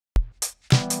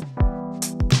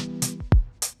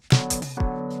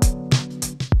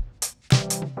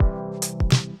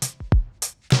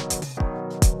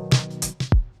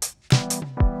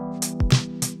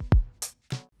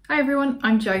everyone,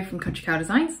 I'm Jo from Country Cow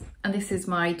Designs, and this is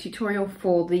my tutorial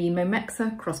for the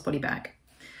Momexa crossbody bag.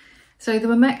 So the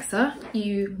Momexa,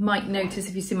 you might notice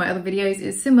if you see my other videos,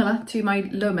 is similar to my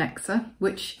Lomexa,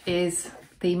 which is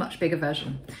the much bigger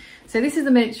version. So this is the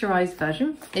miniaturized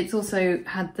version. It's also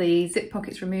had the zip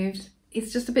pockets removed.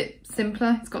 It's just a bit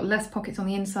simpler. It's got less pockets on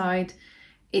the inside.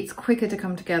 It's quicker to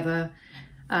come together.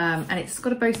 And it's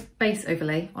got a base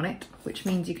overlay on it, which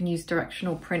means you can use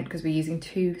directional print because we're using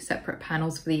two separate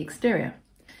panels for the exterior.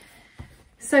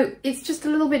 So it's just a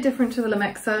little bit different to the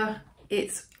Lomexa.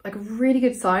 It's like a really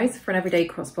good size for an everyday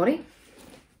crossbody.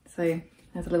 So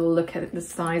there's a little look at the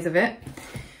size of it.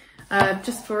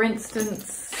 Just for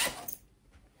instance,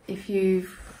 if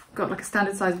you've got like a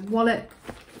standard size wallet,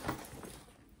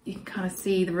 you can kind of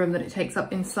see the room that it takes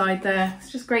up inside there.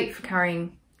 It's just great for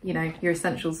carrying, you know, your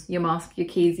essentials, your mask, your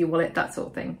keys, your wallet, that sort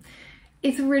of thing.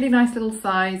 It's a really nice little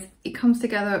size. It comes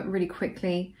together really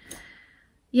quickly.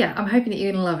 Yeah, I'm hoping that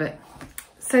you're gonna love it.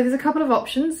 So there's a couple of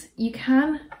options. You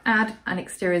can add an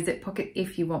exterior zip pocket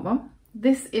if you want one.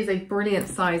 This is a brilliant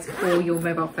size for your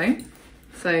mobile phone.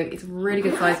 So it's a really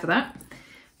good size for that,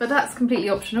 but that's completely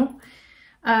optional.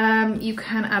 You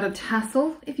can add a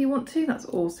tassel if you want to, that's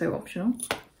also optional.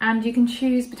 And you can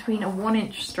choose between a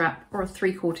 1-inch strap or a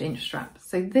 3/4 inch strap.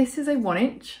 So this is a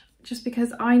 1-inch, just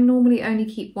because I normally only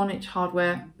keep 1-inch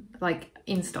hardware like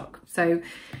in stock. So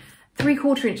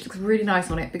 3/4 inch looks really nice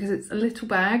on it because it's a little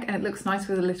bag and it looks nice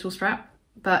with a little strap,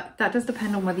 but that does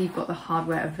depend on whether you've got the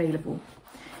hardware available.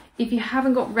 If you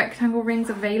haven't got rectangle rings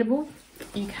available,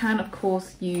 you can of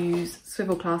course use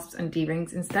swivel clasps and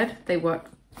D-rings instead. They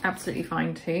work absolutely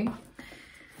fine too.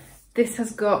 This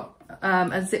has got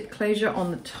a zip closure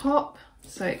on the top,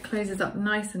 so it closes up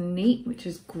nice and neat, which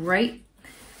is great.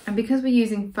 And because we're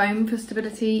using foam for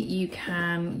stability, you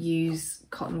can use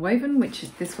cotton woven,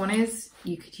 which this one is.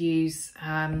 You could use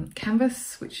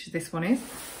canvas, which this one is.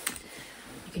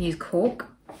 You can use cork,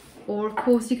 or of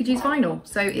course you could use vinyl.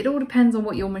 So it all depends on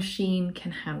what your machine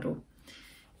can handle.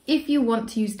 If you want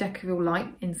to use Decaville light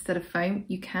instead of foam,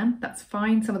 you can, that's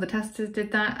fine. Some of the testers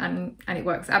did that and it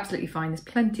works absolutely fine. There's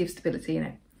plenty of stability in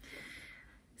it.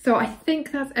 So I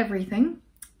think that's everything.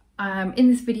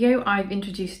 In this video, I've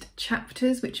introduced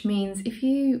chapters, which means if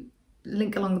you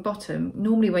link along the bottom,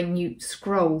 normally when you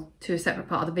scroll to a separate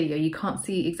part of the video, you can't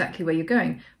see exactly where you're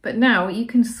going. But now you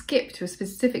can skip to a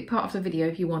specific part of the video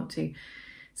if you want to.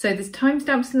 So there's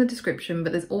timestamps in the description,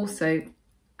 but there's also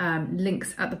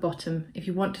links at the bottom if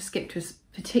you want to skip to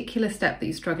a particular step that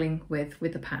you're struggling with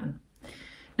the pattern.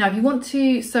 Now, if you want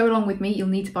to sew along with me, you'll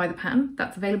need to buy the pattern.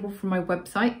 That's available from my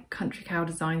website,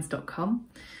 countrycowdesigns.com.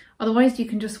 Otherwise, you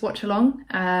can just watch along.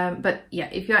 But yeah,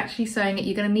 if you're actually sewing it,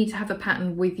 you're going to need to have the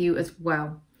pattern with you as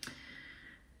well.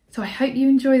 So I hope you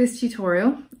enjoy this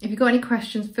tutorial. If you've got any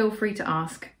questions, feel free to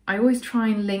ask. I always try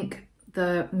and link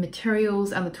the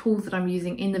materials and the tools that I'm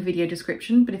using in the video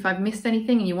description, but if I've missed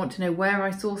anything and you want to know where I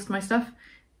sourced my stuff,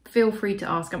 feel free to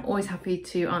ask. I'm always happy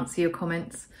to answer your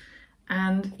comments.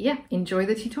 And yeah, enjoy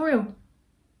the tutorial.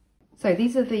 So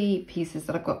these are the pieces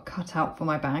that I've got cut out for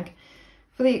my bag.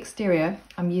 For the exterior,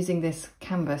 I'm using this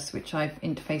canvas, which I've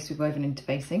interfaced with woven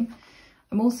interfacing.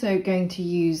 I'm also going to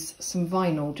use some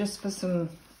vinyl just for some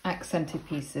accented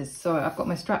pieces. So I've got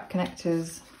my strap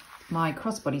connectors, my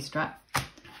crossbody strap,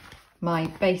 my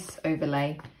base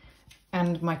overlay,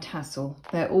 and my tassel.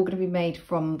 They're all going to be made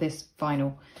from this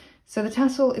vinyl. So the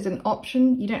tassel is an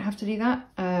option, you don't have to do that,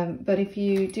 but if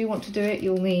you do want to do it,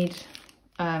 you'll need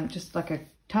just like a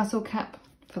tassel cap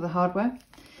for the hardware.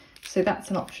 So that's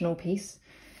an optional piece.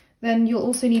 Then you'll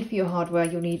also need for your hardware,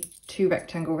 you'll need 2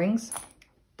 rectangle rings.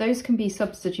 Those can be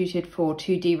substituted for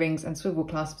 2 D-rings and swivel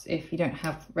clasps if you don't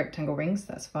have rectangle rings,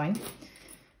 that's fine.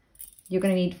 You're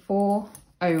going to need 4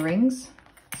 O-rings.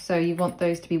 So you want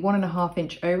those to be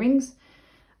 1.5-inch O-rings,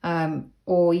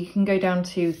 or you can go down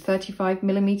to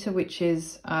 35mm, which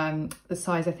is the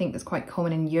size I think that's quite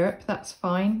common in Europe. That's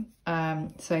fine.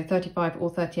 So 35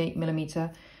 or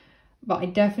 38mm, but I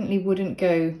definitely wouldn't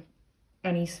go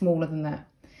any smaller than that.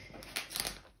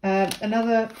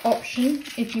 Another option,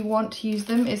 if you want to use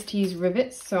them, is to use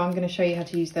rivets. So I'm going to show you how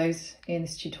to use those in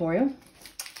this tutorial.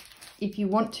 If you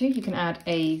want to, you can add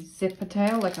a zipper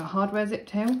tail, like a hardware zip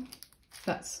tail.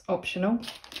 That's optional.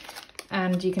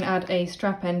 And you can add a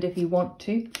strap end if you want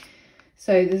to.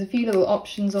 So there's a few little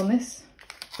options on this.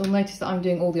 You'll notice that I'm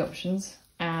doing all the options,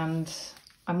 and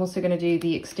I'm also going to do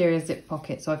the exterior zip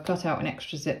pocket. So I've cut out an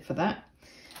extra zip for that.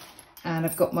 And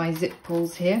I've got my zip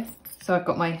pulls here. So I've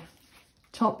got my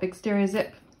top exterior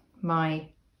zip, my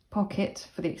pocket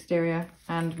for the exterior,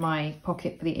 and my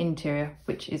pocket for the interior,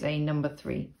 which is a number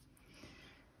 3.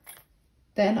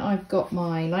 Then I've got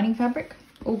my lining fabric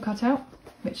all cut out.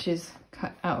 which is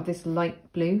cut out of this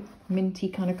light blue, minty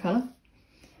kind of colour.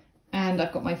 And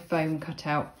I've got my foam cut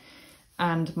out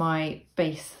and my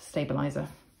base stabiliser.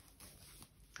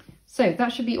 So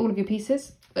that should be all of your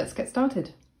pieces. Let's get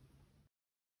started.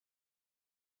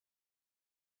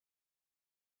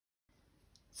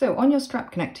 So on your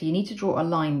strap connector, you need to draw a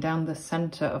line down the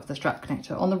centre of the strap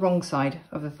connector on the wrong side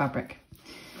of the fabric.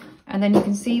 And then you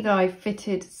can see that I've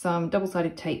fitted some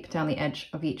double-sided tape down the edge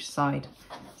of each side.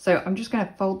 So I'm just going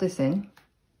to fold this in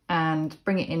and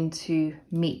bring it in to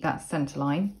meet that centre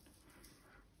line.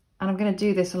 And I'm going to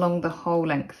do this along the whole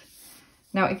length.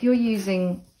 Now, if you're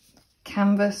using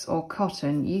canvas or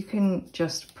cotton, you can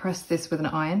just press this with an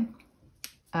iron.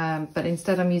 But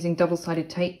instead I'm using double-sided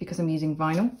tape because I'm using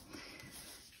vinyl.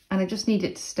 And I just need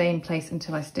it to stay in place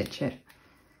until I stitch it.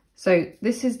 So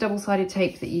this is double-sided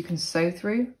tape that you can sew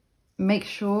through. Make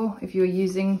sure if you're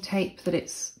using tape that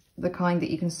it's the kind that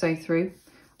you can sew through.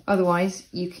 Otherwise,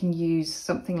 you can use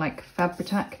something like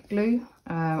Fabri-Tac glue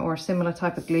or a similar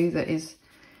type of glue that is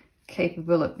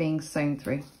capable of being sewn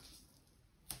through.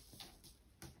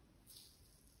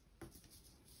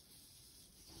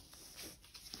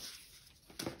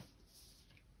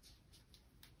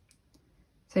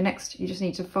 So next you just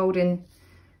need to fold in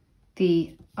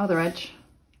the other edge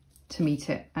to meet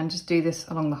it and just do this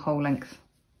along the whole length.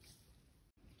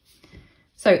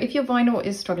 So if your vinyl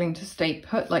is struggling to stay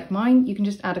put like mine, you can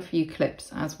just add a few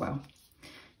clips as well.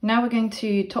 Now we're going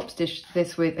to top stitch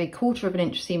this with a 1/4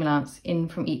 inch seam allowance in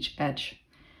from each edge.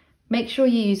 Make sure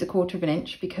you use a 1/4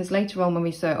 inch because later on when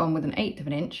we sew it on with an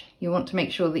 1/8 inch, you want to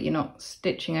make sure that you're not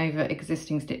stitching over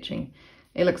existing stitching.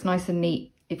 It looks nice and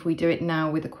neat if we do it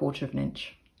now with a 1/4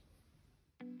 inch.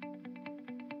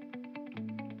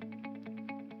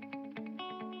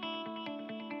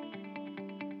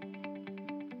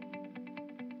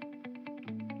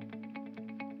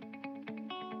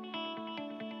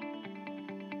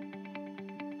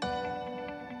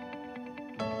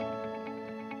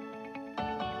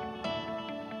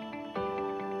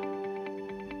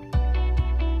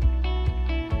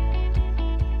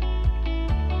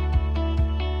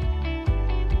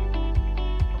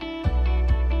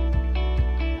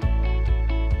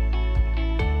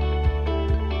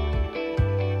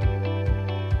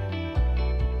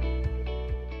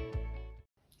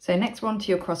 So next we're on to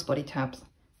your crossbody tabs.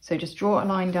 So just draw a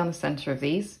line down the centre of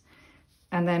these,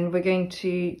 and then we're going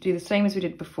to do the same as we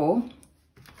did before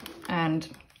and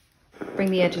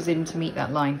bring the edges in to meet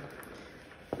that line.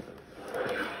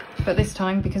 But this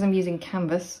time, because I'm using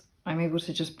canvas, I'm able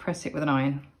to just press it with an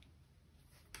iron.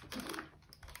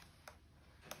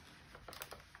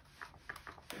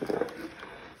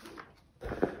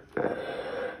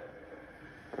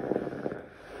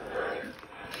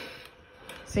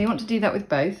 So you want to do that with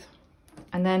both,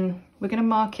 and then we're going to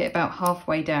mark it about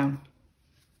halfway down.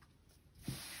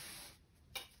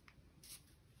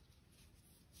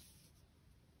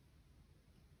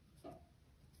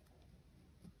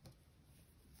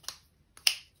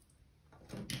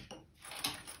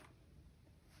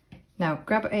 Now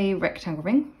grab a rectangle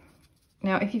ring.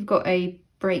 Now if you've got a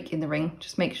break in the ring,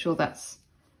 just make sure that's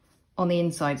on the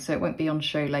inside so it won't be on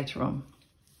show later on.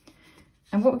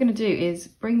 And what we're going to do is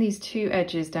bring these two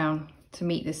edges down to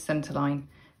meet this centre line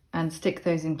and stick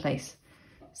those in place.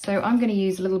 So I'm going to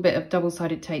use a little bit of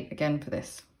double-sided tape again for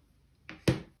this.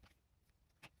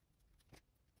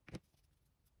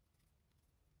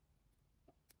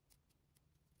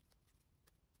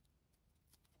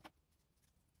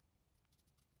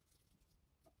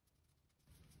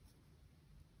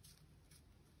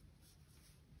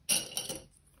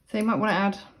 So you might want to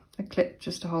add a clip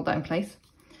just to hold that in place.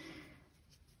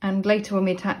 And later when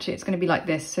we attach it, it's going to be like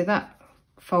this. So that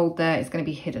fold there is going to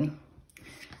be hidden.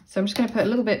 So I'm just going to put a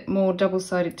little bit more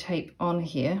double-sided tape on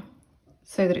here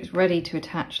so that it's ready to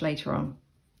attach later on.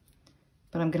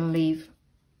 But I'm going to leave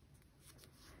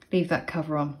that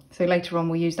cover on. So later on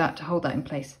we'll use that to hold that in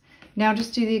place. Now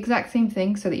just do the exact same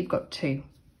thing so that you've got two.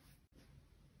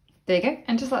 There you go.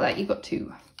 And just like that, you've got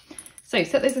two. So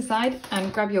set this aside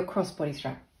and grab your crossbody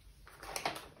strap.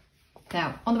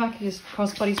 Now on the back of your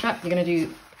crossbody strap, you're going to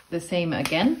do the same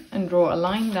again and draw a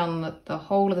line down the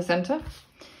whole of the centre.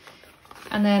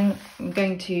 And then I'm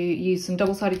going to use some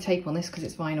double-sided tape on this because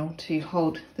it's vinyl to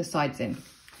hold the sides in.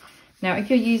 Now if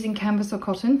you're using canvas or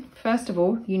cotton, first of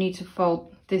all you need to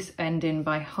fold this end in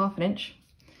by ½ inch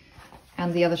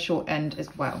and the other short end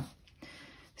as well.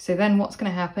 So then what's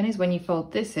going to happen is when you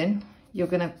fold this in, you're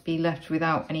going to be left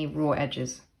without any raw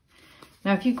edges.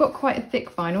 Now if you've got quite a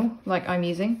thick vinyl like I'm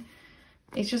using,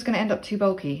 it's just going to end up too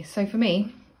bulky. So for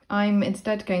me, I'm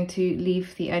instead going to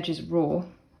leave the edges raw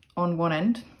on one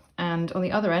end and on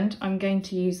the other end I'm going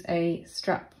to use a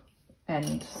strap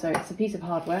end. So it's a piece of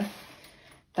hardware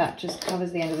that just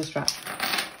covers the end of the strap.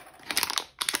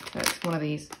 So it's one of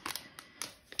these.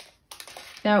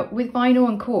 Now with vinyl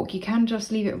and cork, you can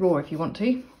just leave it raw if you want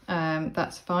to.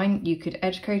 That's fine. You could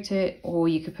edge coat it, or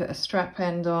you could put a strap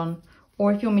end on,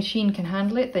 or if your machine can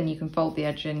handle it, then you can fold the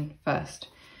edge in first.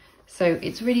 So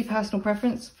it's really personal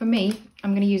preference. For me,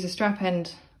 I'm going to use a strap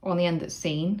end on the end that's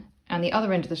seen, and the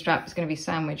other end of the strap is going to be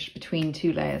sandwiched between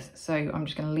two layers. So I'm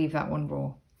just going to leave that one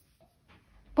raw.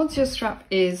 Once your strap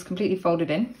is completely folded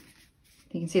in,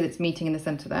 you can see that it's meeting in the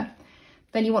center there.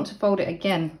 Then you want to fold it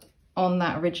again on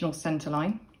that original center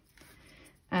line.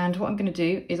 And what I'm going to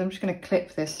do is I'm just going to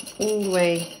clip this all the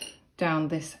way down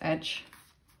this edge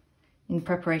in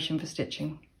preparation for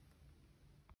stitching.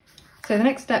 So the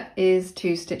next step is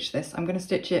to stitch this. I'm going to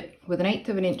stitch it with 1/8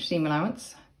 of an inch seam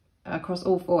allowance across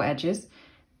all 4 edges.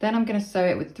 Then I'm going to sew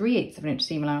it with 3/8 of an inch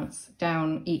seam allowance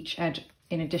down each edge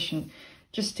in addition,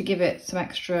 just to give it some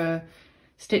extra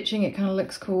stitching. It kind of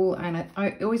looks cool, and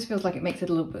it always feels like it makes it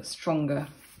a little bit stronger.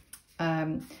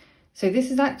 So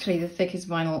this is actually the thickest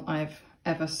vinyl I've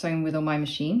ever sewn with on my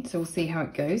machine, so we'll see how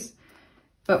it goes.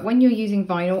 But when you're using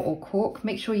vinyl or cork,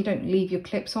 make sure you don't leave your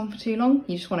clips on for too long.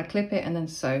 You just want to clip it and then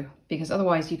sew, because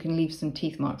otherwise you can leave some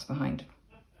teeth marks behind.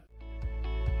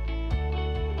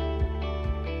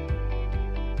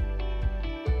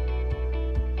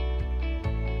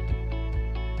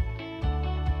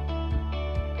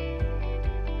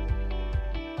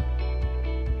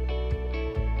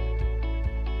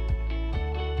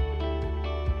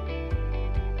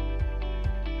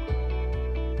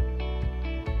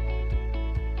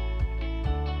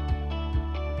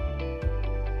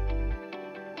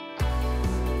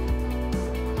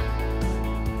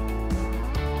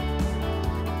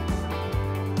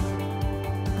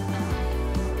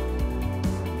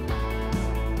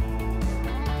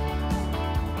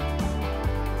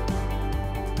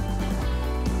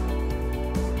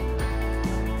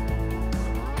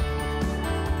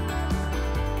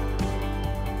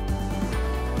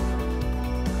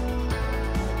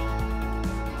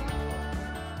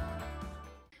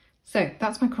 So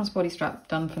that's my crossbody strap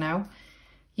done for now.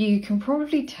 You can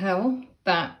probably tell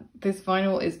that this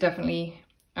vinyl is definitely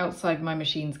outside my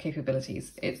machine's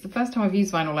capabilities. It's the first time I've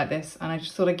used vinyl like this, and I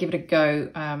just thought I'd give it a go.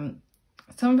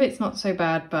 Some of it's not so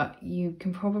bad, but you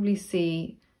can probably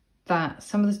see that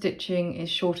some of the stitching is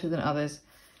shorter than others.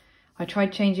 I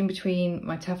tried changing between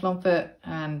my Teflon foot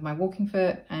and my walking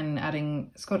foot, and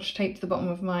adding Scotch tape to the bottom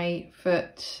of my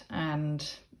foot and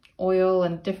oil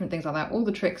and different things like that. All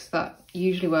the tricks that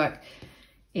usually work,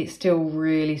 it still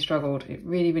really struggled. It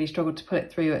really struggled to put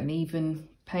it through at an even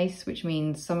pace, which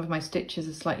means some of my stitches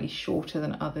are slightly shorter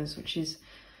than others, which is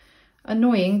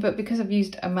annoying, but because I've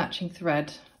used a matching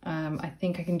thread, I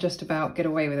think I can just about get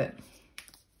away with it.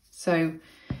 So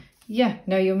yeah,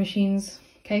 know your machine's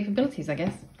capabilities, I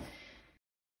guess.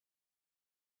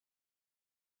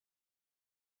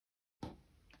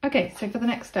 Okay, so for the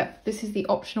next step, this is the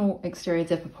optional exterior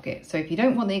zipper pocket. So if you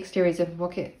don't want the exterior zipper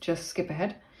pocket, just skip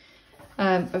ahead.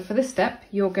 But for this step,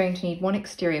 you're going to need 1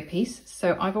 exterior piece.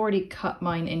 So I've already cut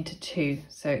mine into 2.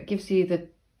 So it gives you the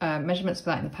measurements for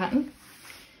that in the pattern.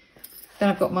 Then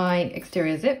I've got my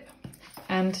exterior zip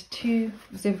and 2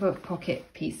 zipper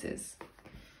pocket pieces.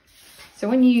 So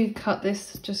when you cut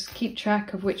this, just keep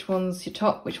track of which one's your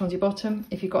top, which one's your bottom.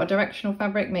 If you've got a directional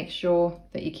fabric, make sure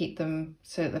that you keep them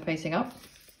so that they're facing up.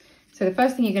 So the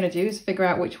first thing you're going to do is figure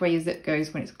out which way your zip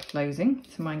goes when it's closing.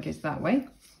 So mine goes that way.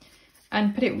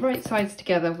 And put it right sides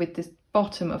together with this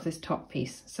bottom of this top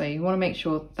piece. So you want to make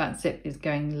sure that zip is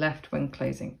going left when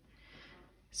closing.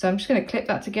 So I'm just going to clip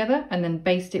that together and then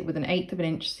baste it with 1/8 of an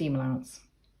inch seam allowance.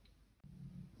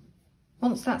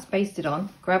 Once that's basted on,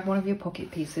 grab one of your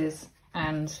pocket pieces,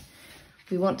 and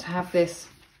we want to have this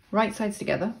right sides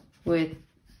together with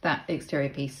that exterior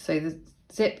piece. So the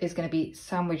zip is going to be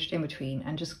sandwiched in between,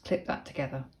 and just clip that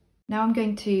together. Now I'm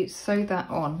going to sew that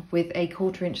on with a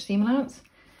 1/4 inch seam allowance.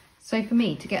 So for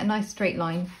me, to get a nice straight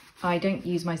line, I don't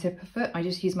use my zipper foot, I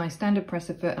just use my standard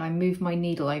presser foot, and I move my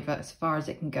needle over as far as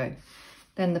it can go.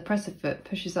 Then the presser foot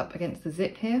pushes up against the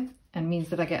zip here and means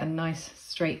that I get a nice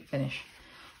straight finish.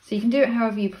 So you can do it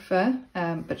however you prefer,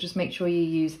 but just make sure you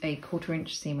use a 1/4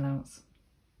 inch seam allowance.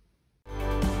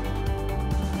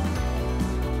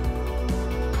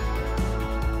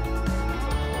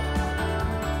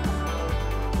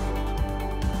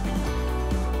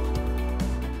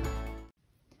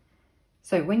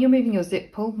 So when you're moving your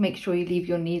zip pull, make sure you leave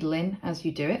your needle in as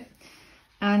you do it.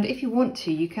 And if you want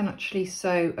to, you can actually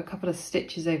sew a couple of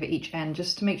stitches over each end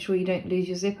just to make sure you don't lose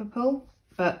your zipper pull,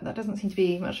 but that doesn't seem to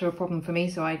be much of a problem for me,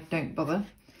 so I don't bother.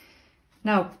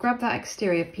 Now grab that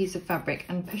exterior piece of fabric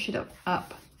and push it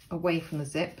up away from the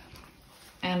zip.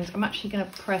 And I'm actually going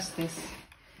to press this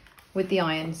with the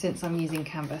iron since I'm using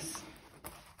canvas.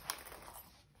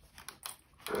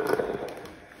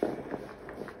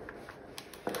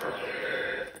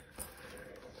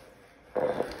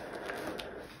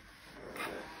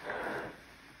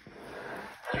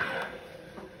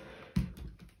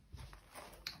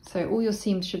 So all your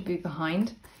seams should be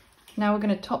behind. Now we're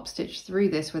going to top stitch through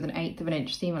this with an 1/8 of an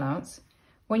inch seam allowance.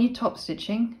 When you're top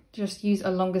stitching, just use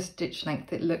a longer stitch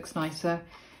length, it looks nicer.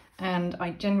 And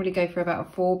I generally go for about a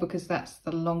 4 because that's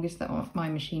the longest that my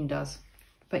machine does.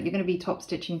 But you're going to be top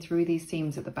stitching through these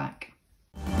seams at the back.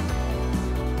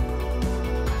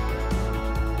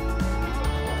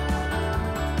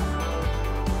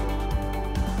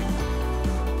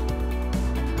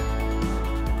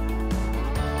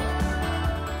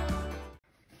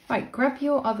 Right, grab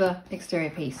your other exterior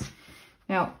piece.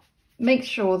 Now, make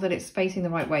sure that it's facing the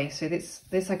right way. So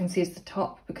this I can see is the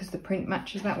top because the print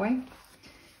matches that way.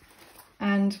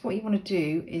 And what you want to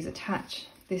do is attach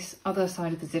this other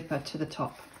side of the zipper to the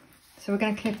top. So we're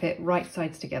going to clip it right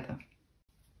sides together.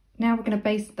 Now we're going to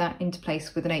baste that into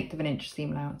place with an 1/8 of an inch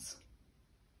seam allowance.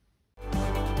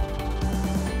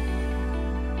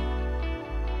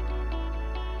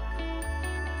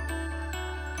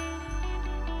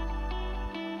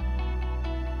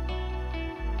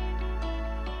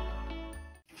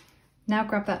 Now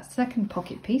grab that second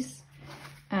pocket piece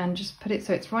and just put it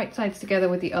so it's right sides together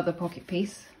with the other pocket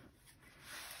piece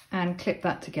and clip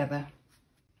that together.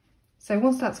 So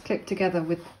once that's clipped together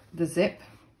with the zip,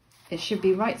 it should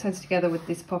be right sides together with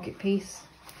this pocket piece,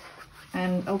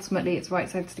 and ultimately it's right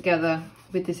sides together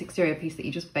with this exterior piece that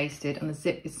you just basted, and the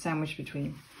zip is sandwiched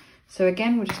between. So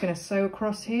again, we're just going to sew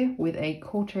across here with a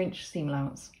 1/4 inch seam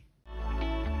allowance.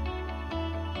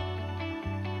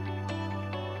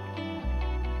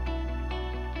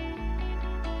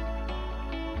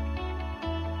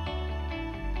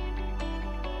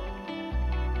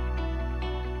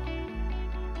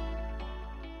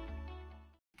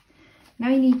 Now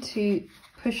you need to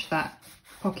push that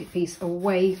pocket piece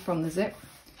away from the zip,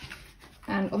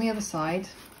 and on the other side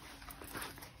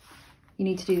you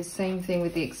need to do the same thing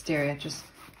with the exterior, just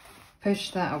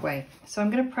push that away. So I'm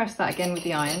going to press that again with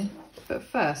the iron, but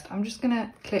first I'm just going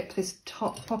to clip this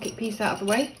top pocket piece out of the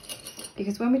way,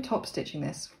 because when we're top stitching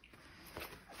this,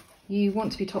 you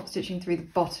want to be top stitching through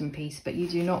the bottom piece, but you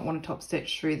do not want to top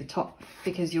stitch through the top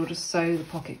because you'll just sew the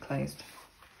pocket closed.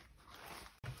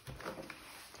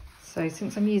 So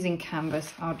since I'm using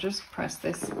canvas, I'll just press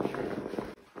this.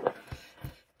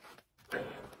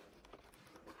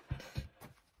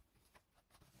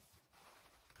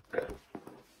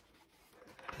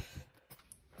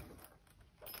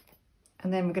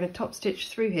 And then we're going to top stitch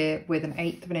through here with an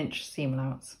 1/8 of an inch seam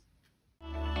allowance.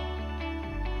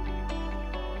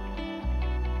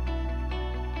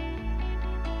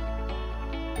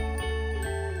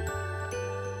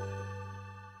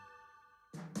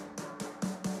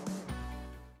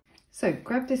 So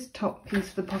grab this top piece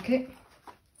of the pocket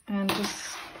and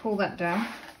just pull that down.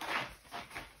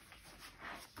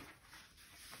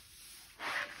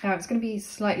 Now it's going to be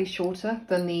slightly shorter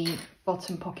than the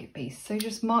bottom pocket piece, so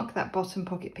just mark that bottom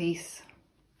pocket piece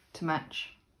to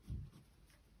match.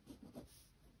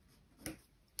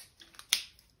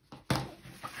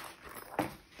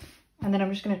 And then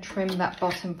I'm just going to trim that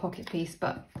bottom pocket piece,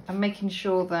 but I'm making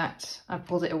sure that I've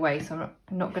pulled it away, so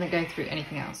I'm not going to go through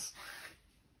anything else.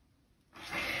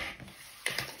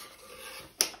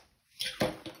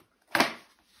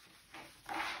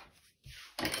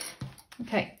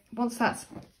 Okay, once that's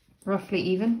roughly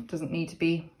even, doesn't need to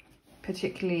be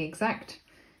particularly exact,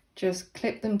 just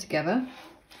clip them together.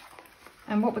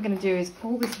 And what we're going to do is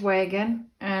pull this away again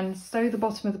and sew the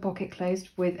bottom of the pocket closed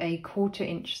with a 1/4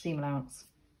 inch seam allowance.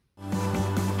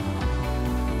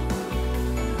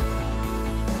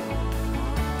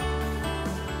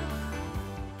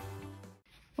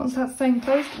 Once that's sewn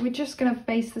closed, we're just going to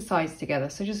baste the sides together.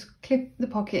 So just clip the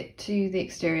pocket to the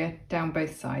exterior down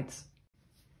both sides.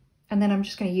 And then I'm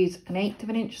just going to use an 1/8 of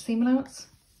an inch seam allowance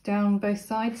down both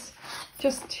sides,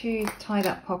 just to tie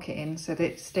that pocket in so that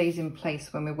it stays in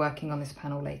place when we're working on this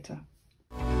panel later.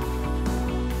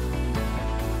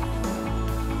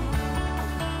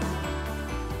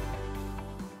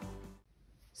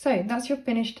 So that's your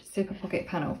finished zipper pocket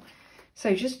panel.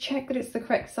 So just check that it's the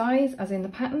correct size, as in the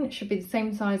pattern, it should be the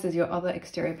same size as your other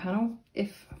exterior panel.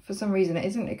 If for some reason it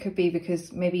isn't, it could be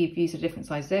because maybe you've used a different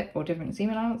size zip or different seam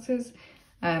allowances.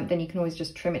 Then you can always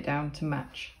just trim it down to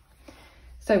match.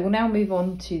 So we'll now move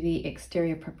on to the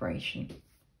exterior preparation.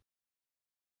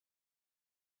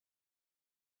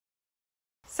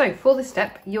 So for this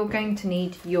step, you're going to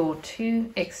need your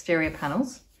 2 exterior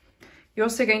panels. You're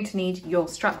also going to need your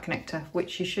strap connector,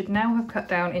 which you should now have cut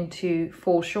down into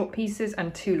 4 short pieces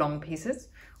and 2 long pieces.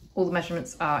 All the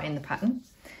measurements are in the pattern.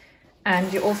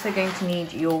 And you're also going to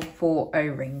need your 4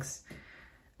 O-rings.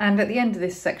 And at the end of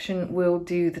this section, we'll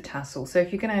do the tassel. So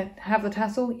if you're going to have the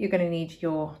tassel, you're going to need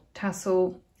your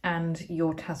tassel and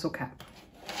your tassel cap.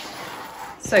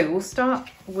 So we'll start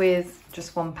with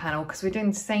just one panel because we're doing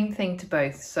the same thing to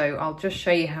both. So I'll just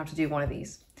show you how to do one of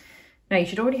these. Now you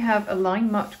should already have a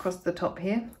line marked across the top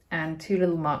here and 2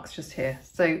 little marks just here.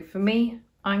 So for me,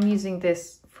 I'm using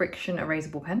this friction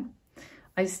erasable pen.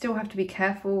 I still have to be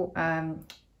careful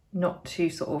not to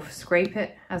sort of scrape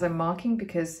it as I'm marking,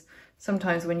 because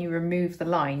sometimes when you remove the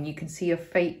line, you can see a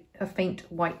faint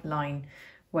white line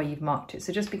where you've marked it.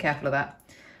 So just be careful of that.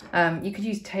 You could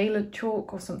use tailored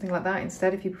chalk or something like that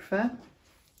instead if you prefer.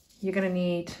 You're going to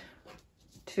need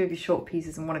 2 of your short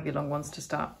pieces and 1 of your long ones to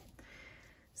start.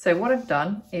 So what I've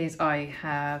done is I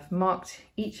have marked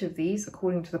each of these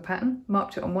according to the pattern,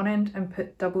 marked it on one end and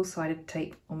put double-sided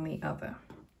tape on the other.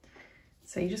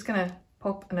 So you're just going to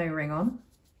pop an O-ring on,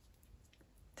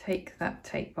 take that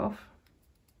tape off,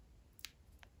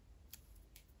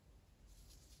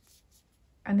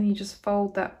 and then you just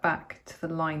fold that back to the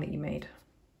line that you made.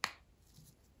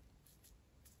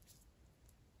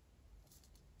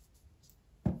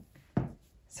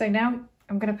 So now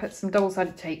I'm going to put some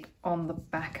double-sided tape on the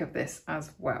back of this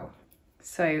as well.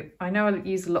 So I know I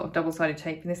use a lot of double-sided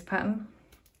tape in this pattern.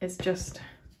 It's just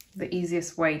the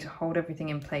easiest way to hold everything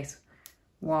in place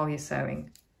while you're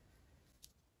sewing.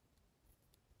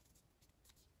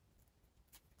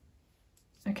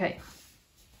 Okay,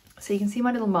 so you can see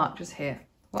my little mark just here.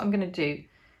 What I'm going to do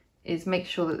is make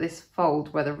sure that this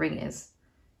fold where the ring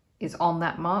is on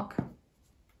that mark.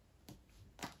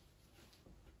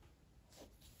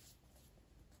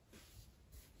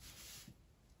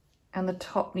 And the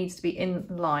top needs to be in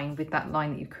line with that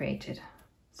line that you've created.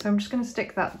 So I'm just going to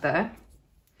stick that there.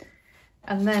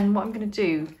 And then what I'm going to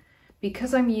do,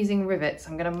 because I'm using rivets,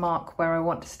 I'm going to mark where I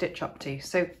want to stitch up to.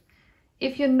 So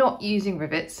if you're not using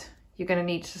rivets, you're going to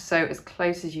need to sew as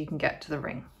close as you can get to the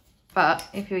ring. But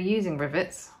if you're using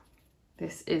rivets,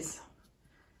 this is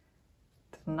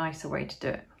the nicer way to do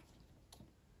it.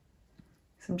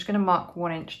 So I'm just going to mark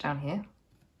 1 inch down here.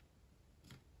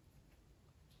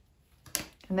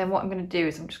 And then what I'm going to do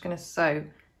is I'm just going to sew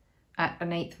at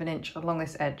 1/8 of an inch along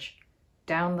this edge,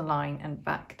 down the line and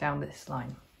back down this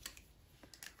line.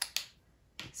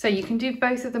 So you can do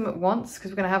both of them at once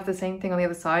because we're going to have the same thing on the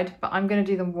other side, but I'm going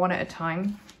to do them one at a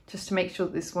time just to make sure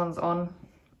that this one's on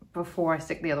before I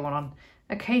stick the other one on.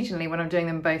 Occasionally when I'm doing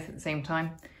them both at the same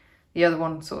time, the other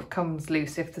one sort of comes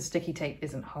loose if the sticky tape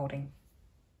isn't holding.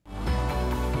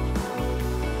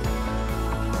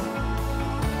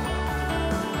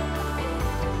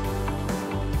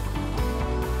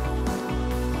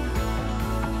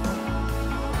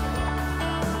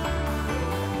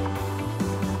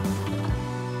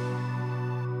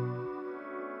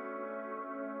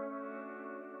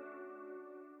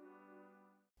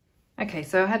 Okay,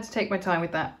 so I had to take my time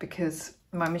with that because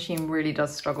my machine really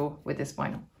does struggle with this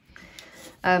vinyl.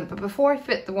 But before I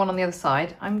fit the one on the other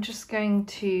side, I'm just going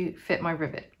to fit my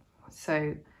rivet.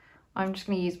 So I'm just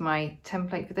going to use my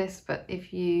template for this, but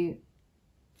if you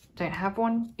don't have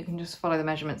one, you can just follow the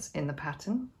measurements in the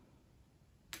pattern.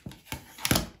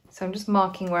 So I'm just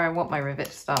marking where I want my rivet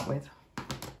to start with.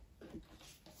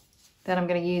 Then I'm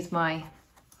going to use my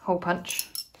hole punch.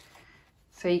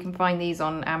 So you can find these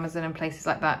on Amazon and places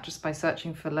like that just by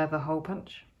searching for leather hole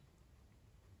punch.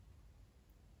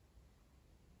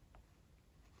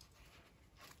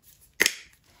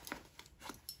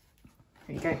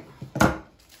 There you go.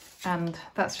 And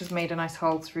that's just made a nice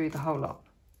hole through the whole lot.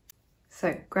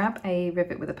 So grab a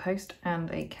rivet with a post and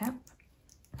a cap.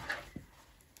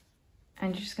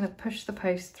 And you're just going to push the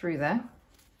post through there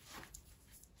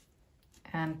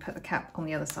and put the cap on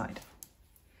the other side.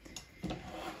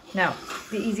 Now,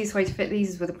 the easiest way to fit these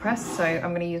is with a press, so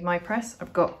I'm going to use my press.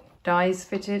 I've got dies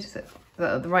fitted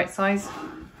that are the right size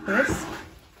for this.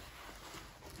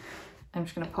 I'm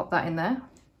just going to pop that in there.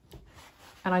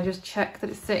 And I just check that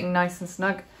it's sitting nice and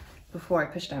snug before I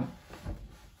push down.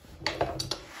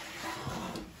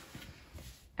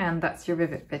 And that's your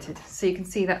rivet fitted. So you can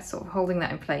see that's sort of holding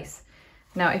that in place.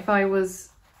 Now, if I was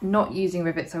not using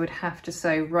rivets, I would have to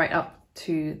sew right up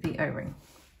to the O-ring.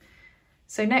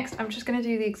 So next, I'm just going to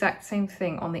do the exact same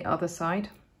thing on the other side.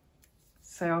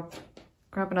 So I'll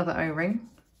grab another O-ring,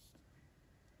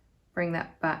 bring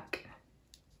that back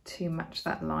to match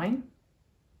that line.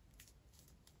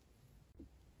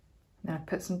 Then I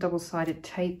put some double-sided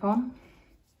tape on.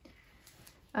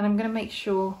 And I'm going to make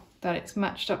sure that it's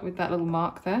matched up with that little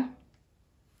mark there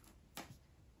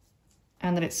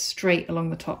and that it's straight along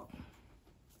the top.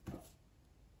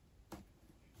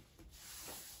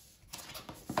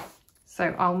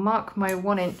 So I'll mark my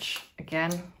 1 inch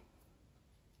again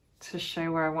to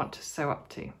show where I want to sew up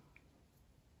to.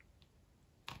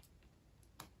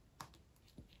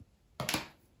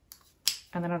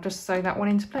 And then I'll just sew that one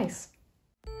into place.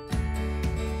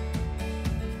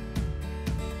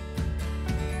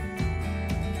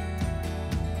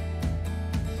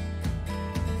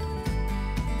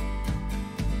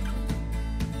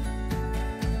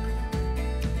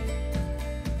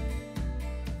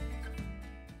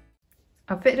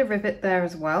 I've fitted a rivet there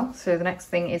as well, so the next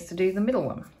thing is to do the middle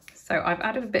one. So I've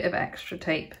added a bit of extra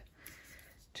tape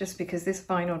just because this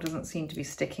vinyl doesn't seem to be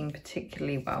sticking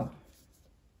particularly well.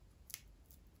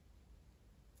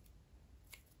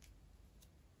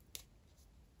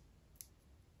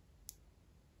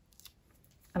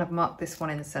 And I've marked this one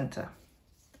in the center.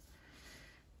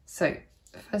 So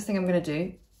the first thing I'm going to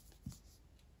do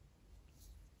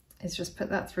is just put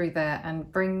that through there and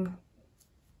bring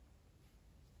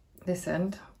this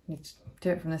end, you need to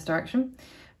do it from this direction,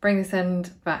 bring this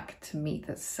end back to meet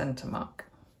the center mark.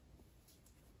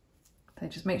 So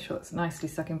just make sure it's nicely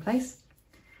stuck in place.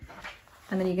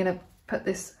 And then you're going to put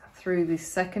this through the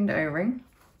second O-ring.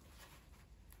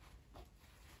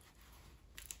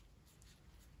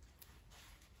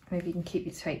 And if you can keep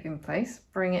your tape in place,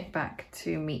 bring it back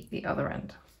to meet the other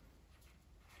end.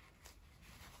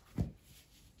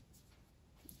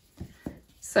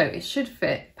 So it should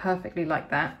fit perfectly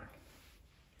like that.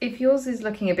 If yours is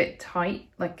looking a bit tight,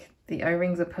 like the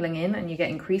O-rings are pulling in and you're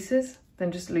getting creases,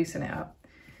 then just loosen it up.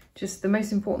 Just the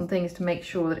most important thing is to make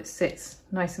sure that it sits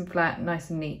nice and flat, nice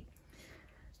and neat.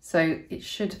 So it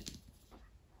should,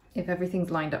 if everything's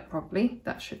lined up properly,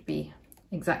 that should be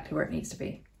exactly where it needs to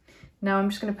be. Now I'm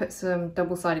just going to put some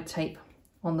double-sided tape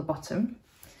on the bottom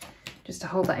just to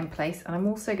hold that in place. And I'm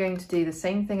also going to do the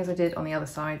same thing as I did on the other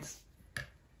sides.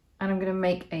 And I'm going to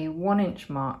make a 1 inch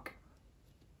mark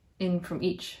in from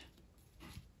each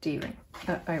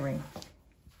O-ring.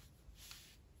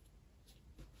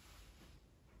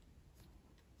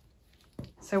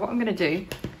 So what I'm going to do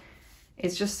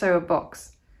is just sew a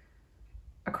box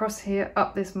across here,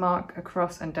 up this mark,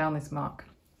 across and down this mark.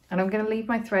 And I'm going to leave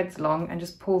my threads long and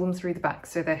just pull them through the back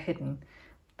so they're hidden.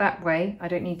 That way I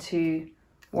don't need to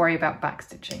worry about back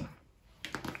stitching.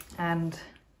 And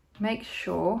make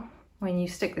sure when you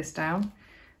stick this down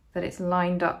that it's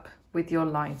lined up with your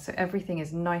line, so everything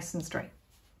is nice and straight.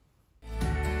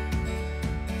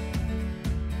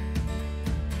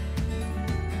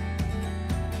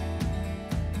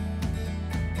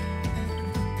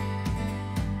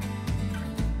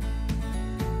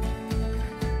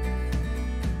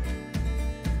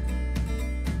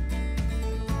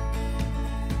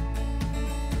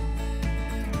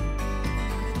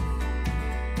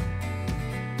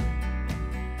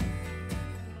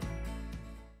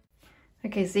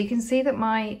 Okay, so you can see that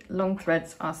my long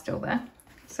threads are still there.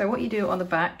 So what you do on the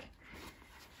back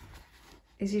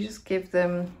is you just give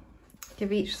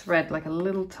each thread like a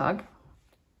little tug,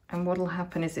 and what'll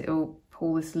happen is it'll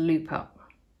pull this loop up.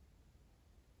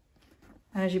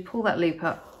 And as you pull that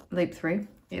loop through,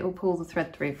 it will pull the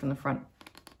thread through from the front.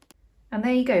 And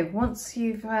there you go. Once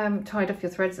you've tied off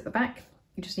your threads at the back,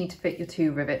 you just need to fit your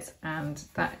 2 rivets, and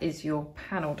that is your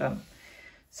panel done.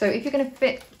 So if you're going to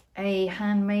fit a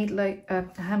handmade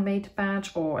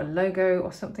badge or a logo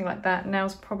or something like that,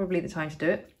 now's probably the time to do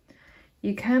it.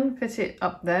 You can fit it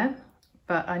up there,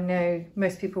 but I know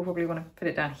most people probably want to fit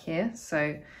it down here.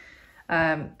 So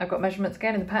I've got measurements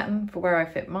again in the pattern for where I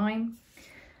fit mine.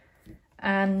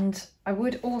 And I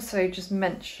would also just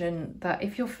mention that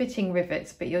if you're fitting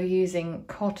rivets but you're using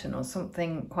cotton or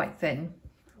something quite thin,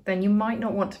 then you might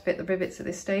not want to fit the rivets at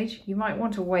this stage. You might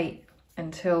want to wait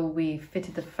until we've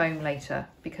fitted the foam later,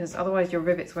 because otherwise your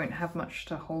rivets won't have much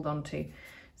to hold on to.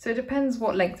 So it depends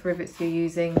what length rivets you're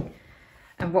using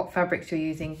and what fabrics you're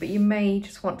using, but you may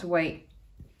just want to wait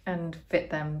and fit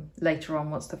them later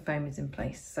on once the foam is in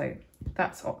place. So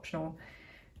that's optional.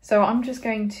 So I'm just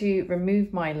going to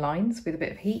remove my lines with a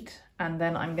bit of heat, and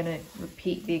then I'm going to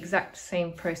repeat the exact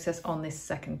same process on this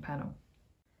second panel.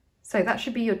 So that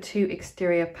should be your 2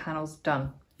 exterior panels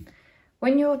done.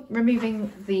 When you're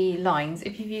removing the lines,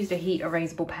 if you've used a heat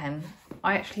erasable pen,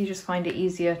 I actually just find it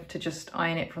easier to just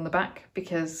iron it from the back,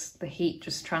 because the heat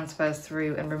just transfers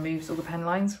through and removes all the pen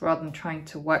lines rather than trying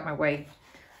to work my way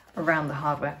around the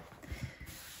hardware.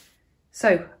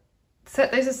 So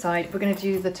set those aside, we're going to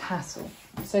do the tassel.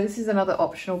 So this is another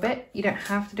optional bit. You don't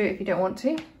have to do it if you don't want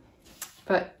to,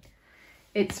 but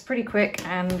It's pretty quick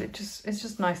and it's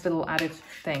just a nice little added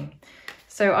thing.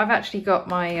 So I've actually got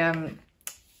my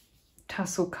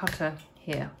tassel cutter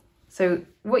here. So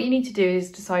what you need to do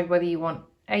is decide whether you want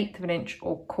 1/8 of an inch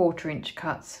or 1/4 inch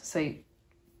cuts. So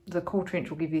the 1/4 inch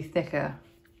will give you thicker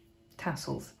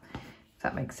tassels, if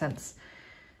that makes sense.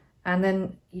 And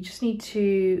then you just need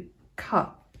to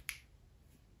cut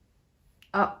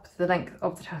up the length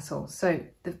of the tassel. So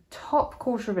the top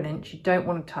 1/4 of an inch you don't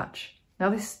want to touch. Now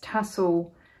this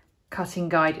tassel cutting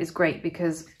guide is great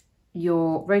because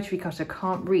your rotary cutter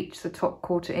can't reach the top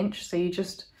 1/4 inch, so you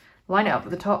just line it up at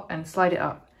the top and slide it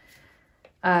up.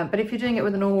 But if you're doing it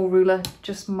with a normal ruler,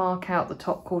 just mark out the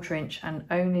top 1/4 inch and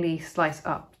only slice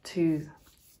up to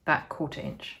that 1/4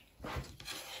 inch.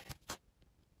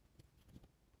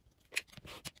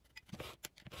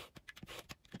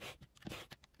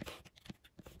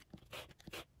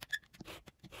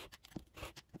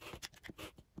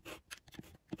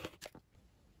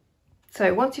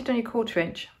 So once you've done your 1/4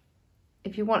 inch,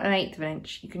 if you want 1/8 of an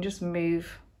inch, you can just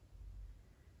move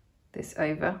this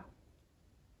over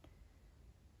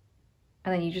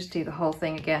and then you just do the whole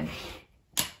thing again.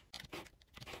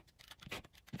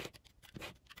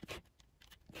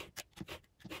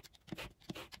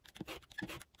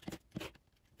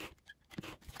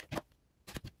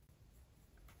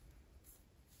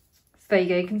 So there you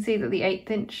go, you can see that the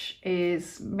 1/8 inch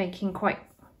is making quite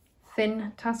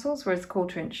thin tassels, whereas the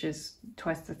 1/4 inch is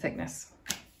twice the thickness.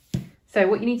 So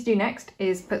what you need to do next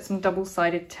is put some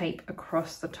double-sided tape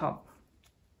across the top.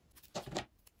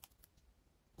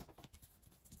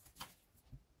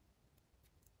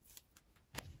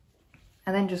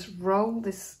 And then just roll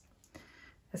this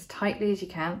as tightly as you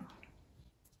can.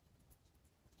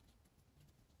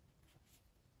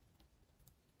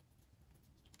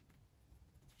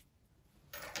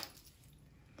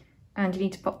 And you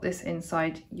need to pop this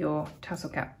inside your tassel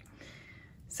cap.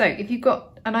 So if you've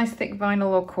got a nice thick vinyl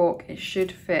or cork, it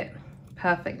should fit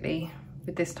perfectly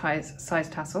with this size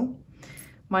tassel.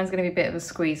 Mine's going to be a bit of a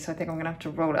squeeze, so I think I'm going to have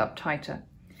to roll it up tighter.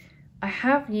 I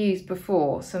have used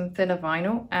before some thinner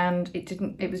vinyl and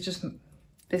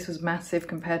this was massive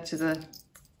compared to the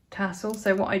tassel.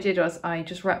 So what I did was I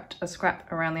just wrapped a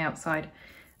scrap around the outside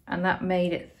and that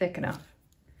made it thick enough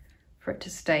for it to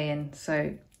stay in.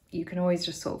 So you can always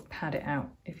just sort of pad it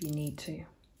out if you need to.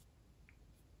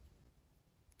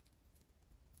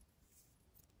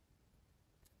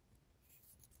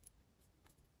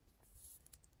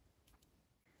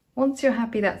 Once you're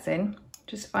happy that's in,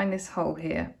 just find this hole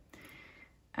here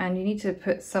and you need to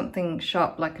put something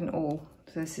sharp like an awl.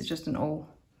 So this is just an awl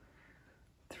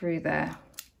through there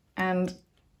and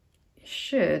you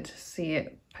should see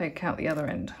it poke out the other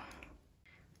end.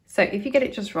 So if you get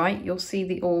it just right, you'll see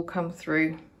the awl come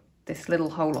through this little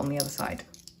hole on the other side.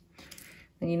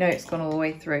 And you know it's gone all the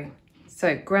way through.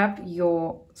 So grab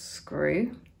your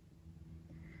screw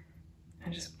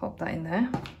and just pop that in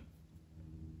there.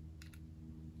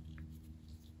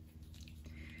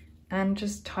 And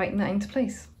just tighten that into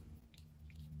place.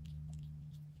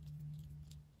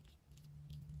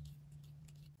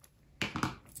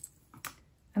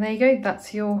 And there you go,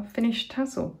 that's your finished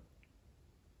tassel.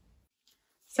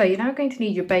 So you're now going to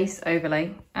need your base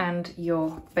overlay and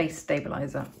your base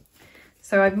stabilizer.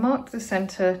 So I've marked the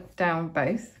center down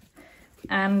both,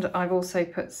 and I've also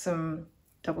put some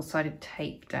double-sided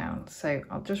tape down. So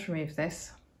I'll just remove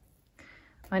this.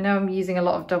 I know I'm using a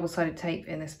lot of double-sided tape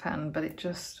in this pattern, but it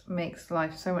just makes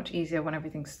life so much easier when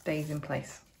everything stays in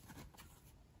place.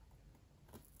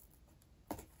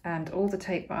 And all the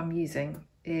tape that I'm using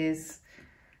is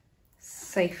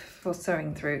safe for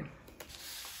sewing through.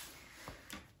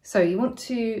 So you want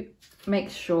to make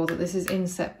sure that this is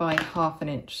inset by 1/2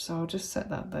 inch. So I'll just set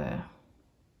that there.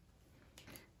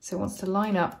 So it wants to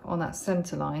line up on that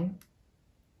center line.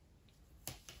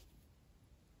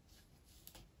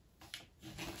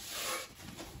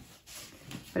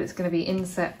 But it's going to be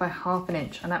inset by 1/2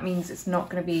 inch, and that means it's not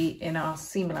going to be in our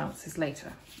seam allowances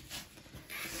later.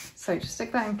 So just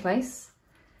stick that in place,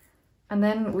 and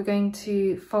then we're going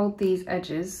to fold these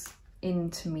edges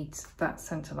in to meet that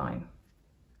center line.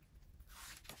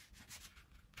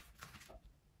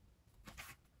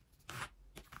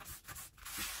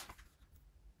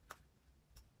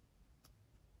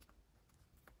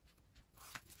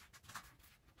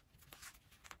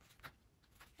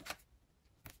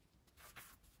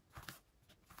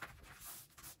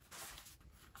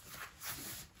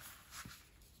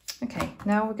 Okay,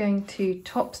 now we're going to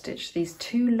top stitch these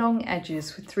two long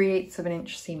edges with 3/8 of an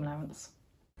inch seam allowance.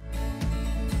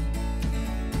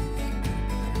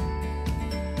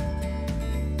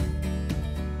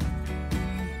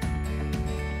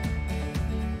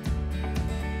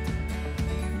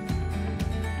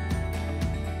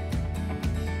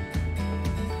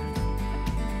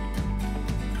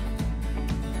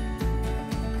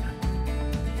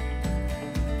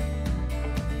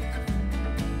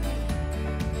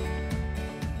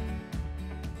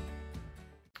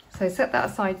 So set that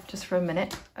aside just for a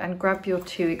minute and grab your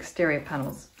 2 exterior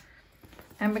panels.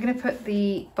 And we're going to put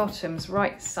the bottoms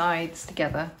right sides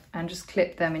together and just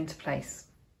clip them into place.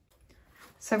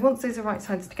 So once those are right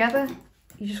sides together,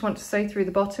 you just want to sew through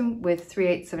the bottom with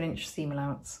 3/8 of an inch seam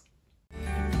allowance.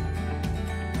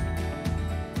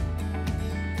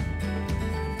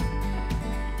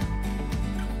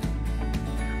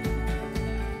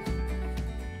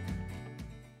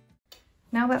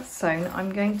 Now that's sewn,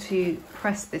 I'm going to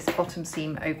press this bottom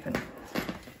seam open.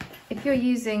 If you're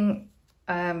using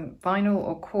vinyl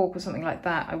or cork or something like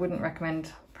that, I wouldn't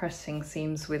recommend pressing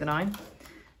seams with an iron.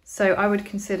 So I would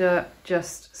consider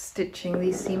just stitching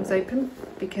these seams open,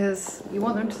 because you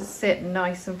want them to sit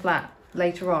nice and flat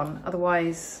later on,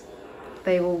 otherwise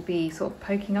they will be sort of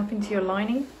poking up into your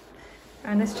lining,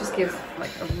 and this just gives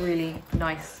like a really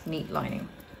nice neat lining.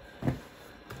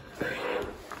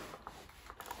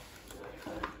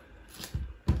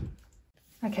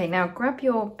 Okay, now grab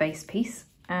your base piece,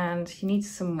 and you need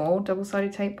some more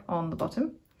double-sided tape on the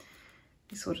bottom.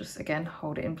 This will just, again,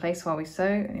 hold it in place while we sew,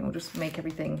 and it will just make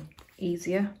everything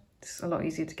easier. It's a lot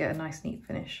easier to get a nice, neat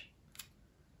finish.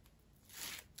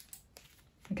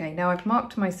 Okay, now I've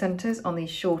marked my centres on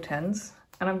these short ends,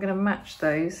 and I'm going to match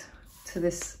those to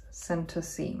this centre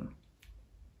seam.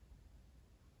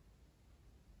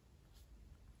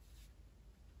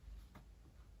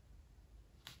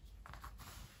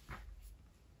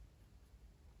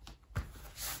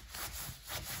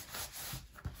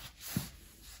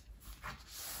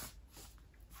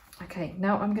 Okay,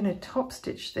 now I'm going to top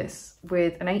stitch this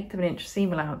with 1/8 of an inch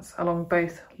seam allowance along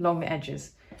both long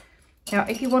edges. Now,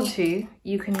 if you want to,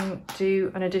 you can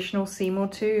do an additional seam or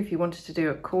two if you wanted to do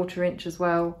a 1/4 inch as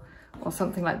well, or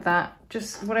something like that.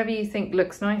 Just whatever you think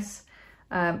looks nice,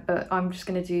 but I'm just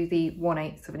going to do the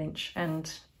 1/8 of an inch,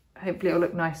 and hopefully it'll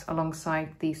look nice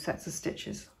alongside these sets of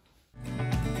stitches.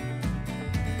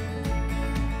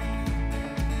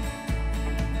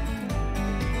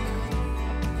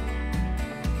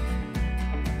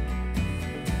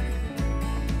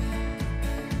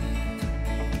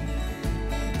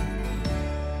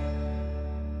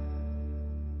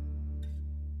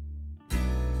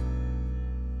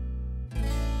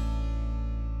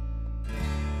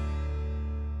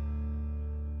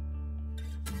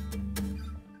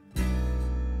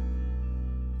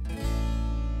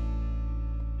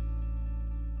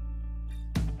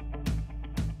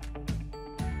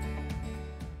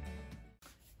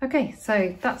 Okay,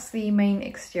 so that's the main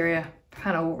exterior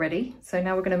panel ready. So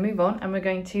now we're going to move on and we're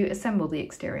going to assemble the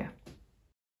exterior.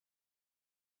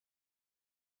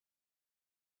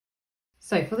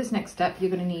 So for this next step, you're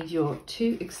going to need your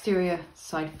 2 exterior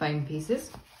side foam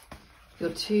pieces, your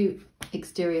 2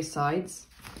 exterior sides,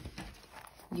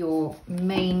 your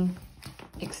main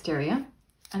exterior,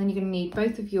 and then you're going to need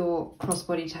both of your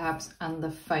crossbody tabs and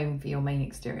the foam for your main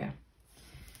exterior.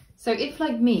 So if,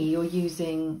 like me, you're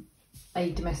using a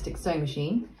domestic sewing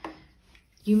machine,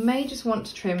 you may just want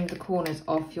to trim the corners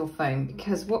off your foam,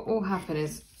 because what will happen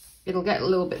is it'll get a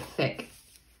little bit thick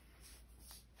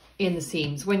in the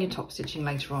seams when you're top stitching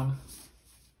later on.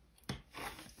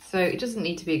 So it doesn't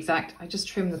need to be exact, I just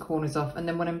trim the corners off, and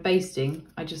then when I'm basting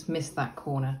I just miss that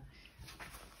corner.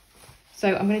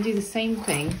 So I'm going to do the same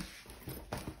thing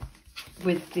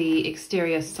with the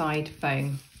exterior side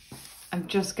foam. I'm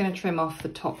just going to trim off the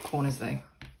top corners though.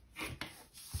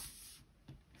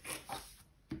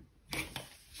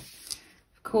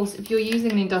 Of course, if you're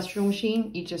using an industrial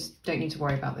machine, you just don't need to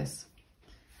worry about this.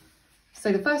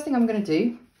 So the first thing I'm going to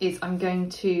do is I'm going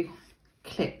to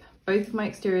clip both of my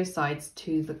exterior sides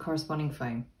to the corresponding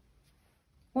foam.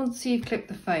 Once you've clipped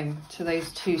the foam to those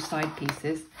 2 side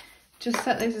pieces, just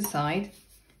set those aside,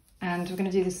 and we're going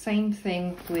to do the same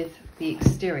thing with the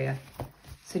exterior.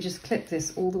 So just clip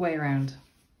this all the way around.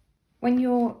 When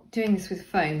you're doing this with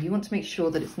foam, you want to make sure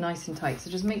that it's nice and tight,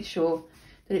 so just make sure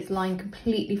that it's lying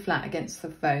completely flat against the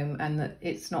foam and that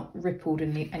it's not rippled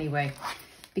in any way,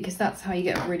 because that's how you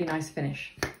get a really nice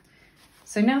finish.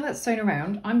 So now that's sewn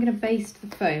around, I'm going to baste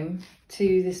the foam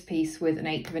to this piece with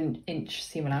 1/8 of an inch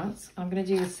seam allowance. I'm going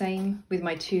to do the same with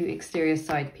my 2 exterior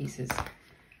side pieces.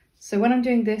 So when I'm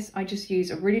doing this, I just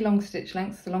use a really long stitch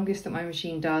length, the longest that my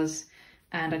machine does,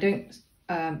 and I don't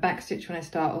back stitch when I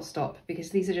start or stop, because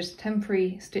these are just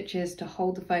temporary stitches to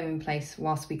hold the foam in place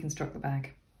whilst we construct the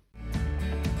bag.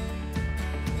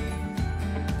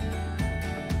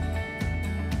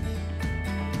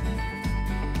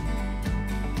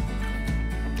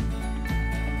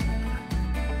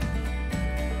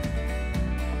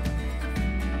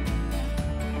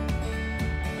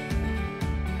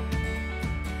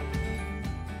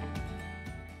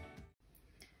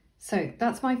 So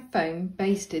that's my foam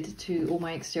basted to all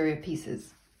my exterior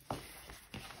pieces.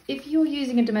 If you're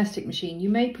using a domestic machine, you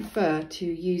may prefer to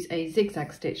use a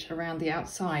zigzag stitch around the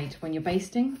outside when you're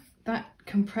basting. That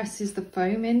compresses the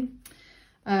foam in.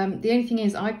 The only thing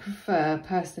is I prefer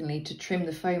personally to trim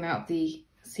the foam out the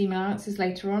seam allowances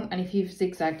later on, and if you've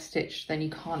zigzag stitched then you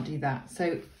can't do that.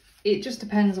 So it just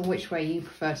depends on which way you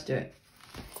prefer to do it.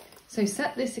 So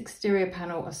set this exterior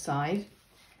panel aside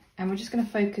and we're just going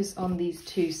to focus on these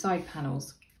two side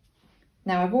panels.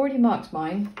 Now I've already marked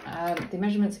mine, the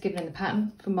measurements are given in the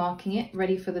pattern for marking it,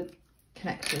 ready for the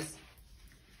connectors.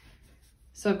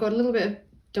 So I've got a little bit of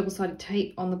double-sided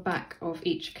tape on the back of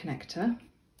each connector.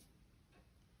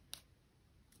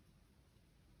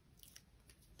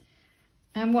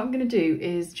 And what I'm going to do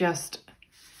is just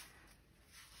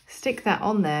stick that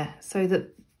on there so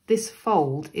that this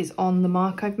fold is on the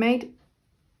mark I've made.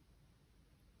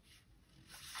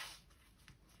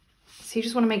 So you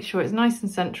just want to make sure it's nice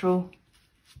and central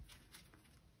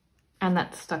and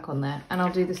that's stuck on there. And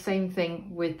I'll do the same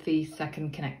thing with the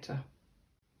second connector.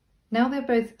 Now they're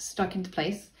both stuck into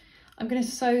place, I'm going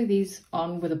to sew these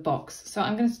on with a box. So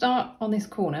I'm going to start on this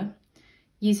corner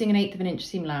using 1/8 of an inch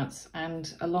seam allowance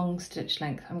and a long stitch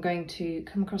length. I'm going to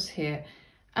come across here.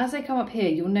 As I come up here,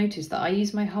 you'll notice that I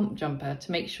use my hump jumper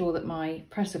to make sure that my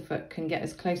presser foot can get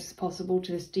as close as possible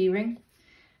to this D-ring,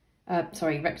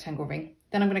 rectangle ring.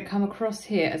 Then I'm going to come across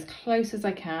here as close as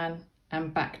I can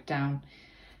and back down.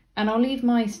 And I'll leave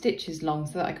my stitches long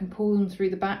so that I can pull them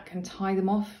through the back and tie them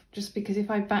off, just because if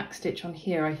I back stitch on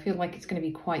here, I feel like it's going to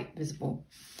be quite visible.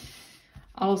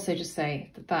 I'll also just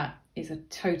say that that is a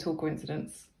total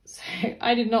coincidence. So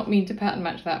I did not mean to pattern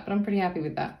match that, but I'm pretty happy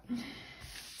with that.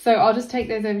 So I'll just take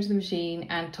those over to the machine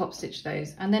and top stitch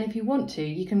those. And then if you want to,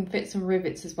 you can fit some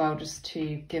rivets as well, just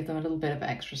to give them a little bit of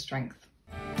extra strength.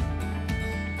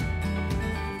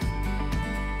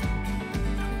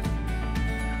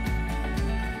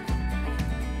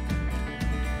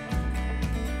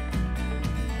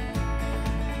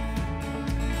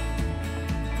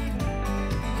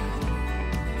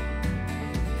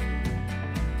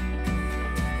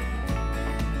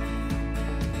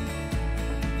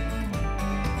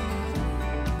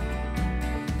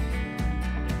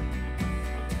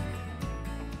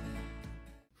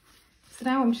 So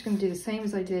now I'm just going to do the same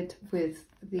as I did with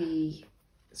the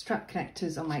strap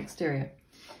connectors on my exterior.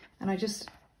 And I just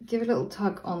give a little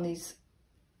tug on these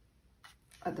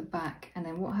at the back, and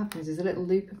then what happens is a little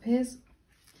loop appears.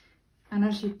 And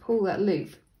as you pull that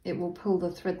loop, it will pull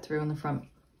the thread through on the front.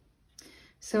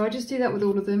 So I just do that with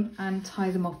all of them and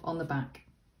tie them off on the back.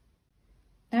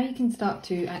 Now you can start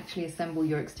to actually assemble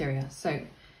your exterior. So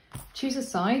choose a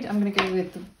side. I'm going to go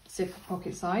with the zipper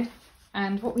pocket side.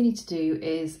 And what we need to do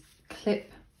is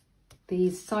clip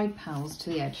these side panels to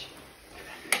the edge.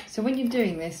 So when you're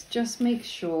doing this, just make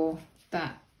sure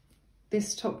that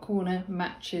this top corner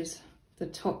matches the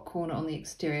top corner on the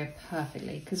exterior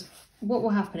perfectly, because what will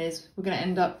happen is we're going to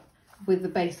end up with the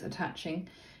base attaching,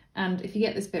 and if you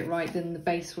get this bit right, then the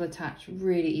base will attach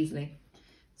really easily.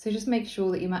 So just make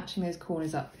sure that you're matching those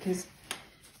corners up, because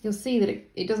you'll see that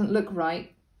it doesn't look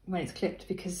right when it's clipped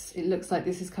because it looks like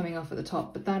this is coming off at the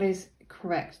top, but that is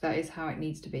correct. That is how it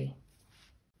needs to be.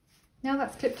 Now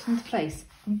that's clipped into place,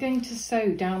 I'm going to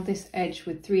sew down this edge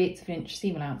with 3/8 of an inch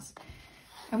seam allowance.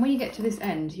 And when you get to this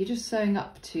end, you're just sewing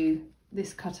up to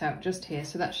this cutout just here,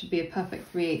 so that should be a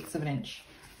perfect 3/8 of an inch.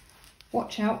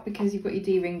 Watch out because you've got your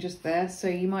D-ring just there, so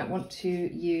you might want to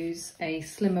use a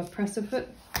slimmer presser foot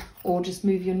or just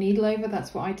move your needle over.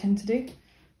 That's what I tend to do.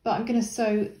 But I'm going to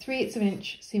sew 3/8 of an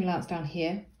inch seam allowance down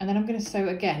here, and then I'm going to sew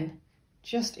again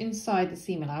just inside the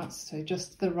seam allowance, so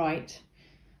just to the right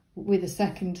with a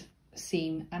second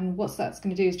seam. And what that's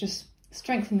going to do is just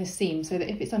strengthen this seam so that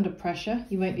if it's under pressure,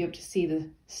 you won't be able to see the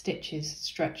stitches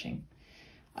stretching.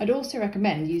 I'd also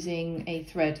recommend using a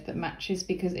thread that matches,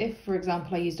 because if, for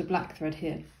example, I used a black thread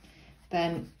here,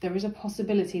 then there is a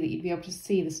possibility that you'd be able to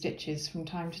see the stitches from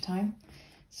time to time.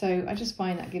 So I just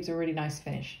find that gives a really nice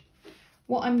finish.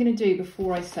 What I'm going to do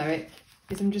before I sew it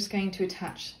is I'm just going to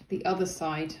attach the other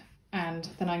side, and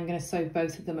then I'm going to sew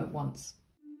both of them at once.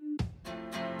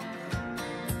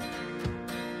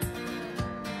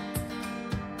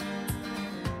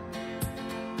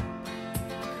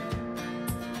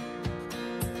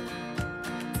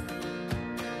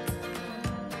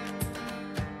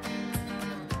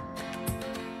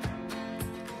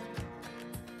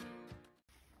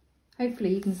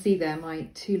 Hopefully you can see there my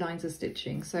 2 lines of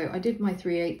stitching. So I did my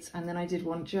 3/8 and then I did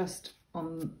one just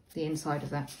on the inside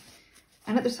of that.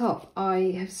 And at the top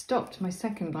I have stopped my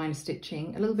second line of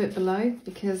stitching a little bit below,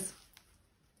 because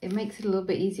it makes it a little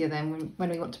bit easier then when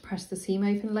we want to press the seam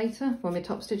open later when we're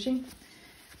top stitching.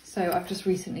 So I've just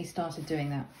recently started doing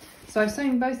that. So I've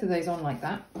sewn both of those on like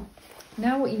that.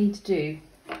 Now what you need to do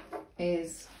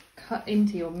is cut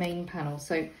into your main panel.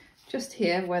 So just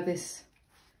here where this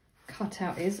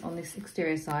cutout is on this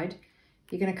exterior side,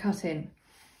 you're going to cut in.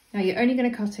 Now you're only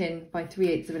going to cut in by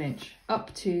 3/8 of an inch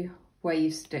up to where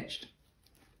you've stitched.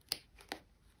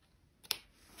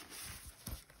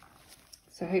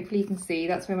 So hopefully you can see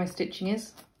that's where my stitching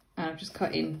is, and I've just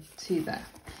cut in to there.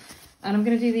 And I'm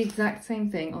going to do the exact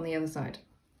same thing on the other side.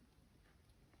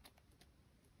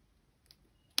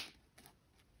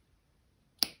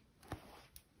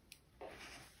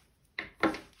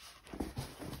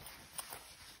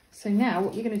 So now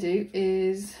what you're going to do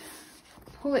is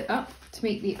pull it up to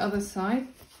meet the other side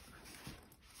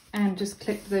and just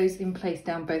clip those in place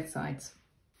down both sides.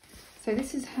 So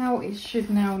this is how it should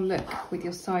now look with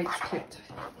your sides clipped.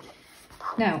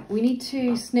 Now we need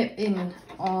to snip in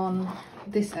on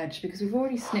this edge because we've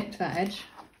already snipped that edge.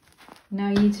 Now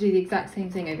you need to do the exact same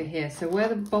thing over here. So where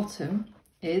the bottom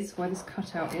is, where this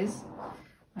cutout is,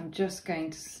 I'm just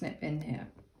going to snip in here.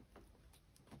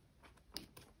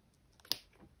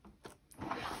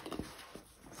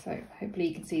 So hopefully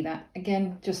you can see that.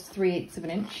 Again, just 3/8 of an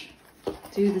inch.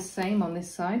 Do the same on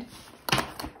this side.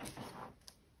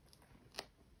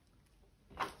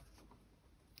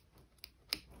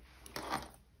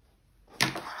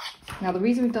 Now the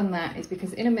reason we've done that is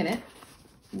because in a minute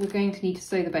we're going to need to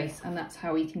sew the base, and that's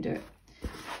how we can do it.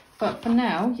 But for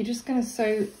now, you're just going to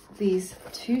sew these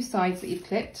two sides that you've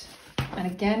clipped, and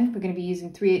again we're going to be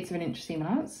using 3/8 of an inch seam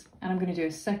allowance, and I'm going to do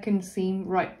a second seam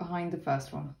right behind the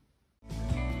first one.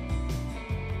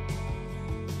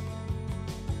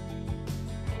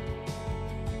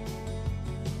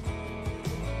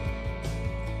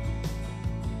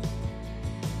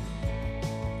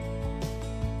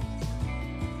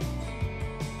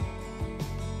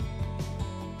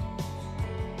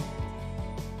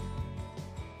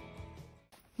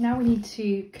 Now we need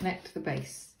to connect the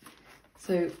base.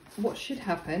 So what should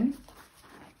happen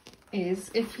is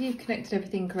if you've connected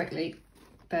everything correctly,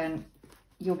 then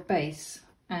your base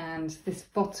and this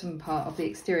bottom part of the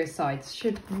exterior sides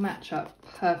should match up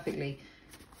perfectly.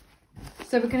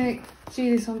 So we're going to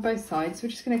do this on both sides. We're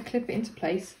just going to clip it into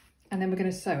place and then we're going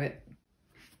to sew it.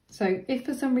 So if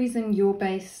for some reason your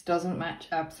base doesn't match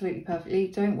absolutely perfectly,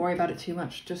 don't worry about it too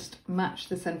much. Just match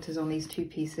the centers on these two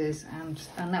pieces and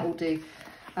that will do.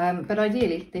 But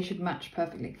ideally they should match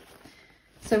perfectly.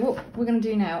 So what we're going to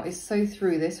do now is sew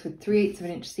through this with 3/8 of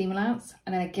an inch seam allowance,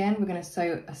 and then again we're going to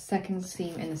sew a second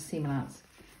seam in the seam allowance.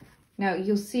 Now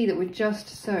you'll see that we're just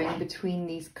sewing between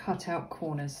these cut out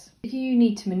corners. If you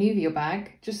need to maneuver your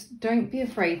bag, just don't be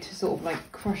afraid to sort of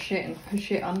like crush it and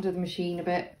push it under the machine a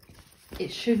bit.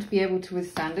 It should be able to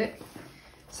withstand it.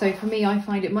 So for me, I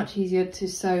find it much easier to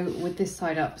sew with this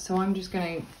side up. So I'm just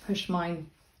going to push mine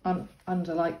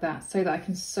under like that so that I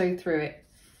can sew through it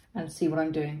and see what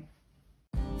I'm doing.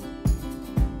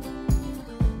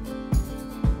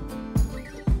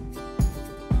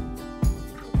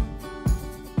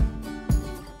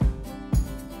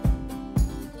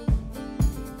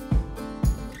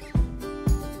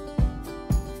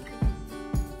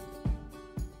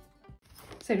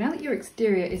 So now that your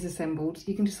exterior is assembled,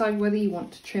 you can decide whether you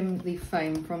want to trim the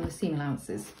foam from the seam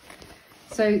allowances.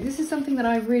 So this is something that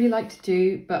I really like to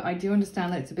do, but I do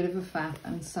understand that it's a bit of a faff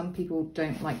and some people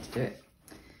don't like to do it.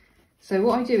 So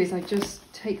what I do is I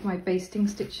just take my basting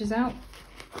stitches out.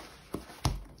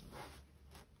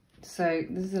 So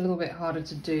this is a little bit harder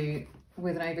to do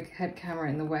with an overhead camera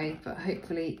in the way, but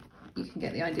hopefully you can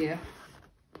get the idea.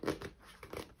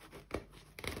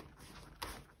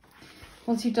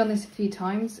 Once you've done this a few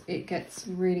times, it gets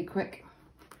really quick,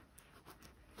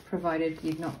 provided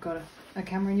you've not got a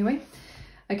camera in your way.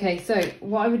 Okay, so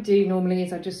what I would do normally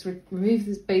is I just remove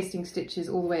the basting stitches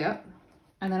all the way up,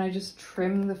 and then I just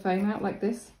trim the foam out like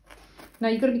this. Now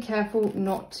you've got to be careful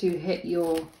not to hit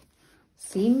your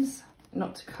seams,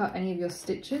 not to cut any of your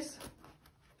stitches.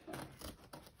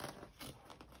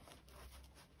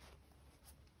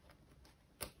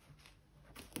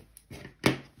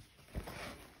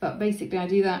 But basically I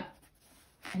do that,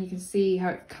 and you can see how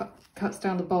it cuts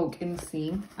down the bulk in the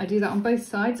seam. I do that on both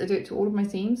sides. I do it to all of my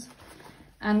seams.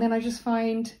 And then I just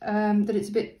find that it's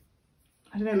a bit,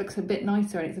 I don't know, it looks a bit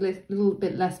nicer and it's a little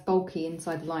bit less bulky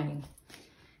inside the lining.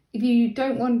 If you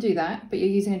don't want to do that, but you're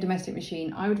using a domestic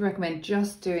machine, I would recommend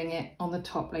just doing it on the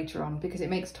top later on because it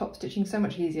makes top stitching so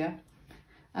much easier.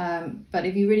 But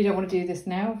if you really don't want to do this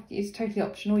now, it's totally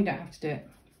optional, you don't have to do it.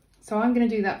 So I'm going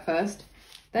to do that first.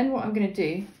 Then what I'm going to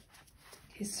do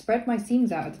is spread my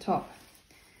seams out at the top.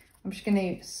 I'm just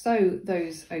going to sew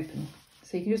those open.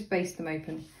 So you can just baste them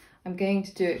open. I'm going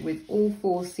to do it with all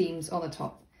 4 seams on the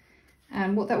top.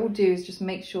 And what that will do is just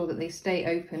make sure that they stay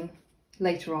open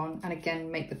later on, and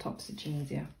again, make the top stitching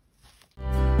easier.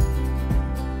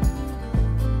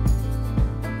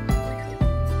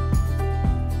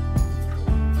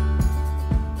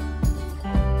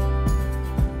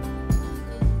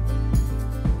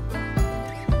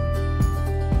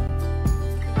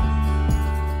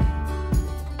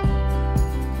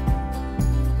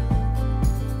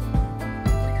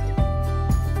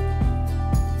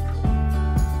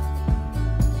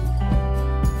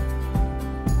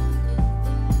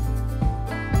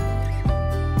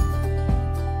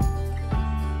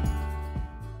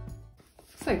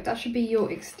 So that should be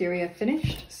your exterior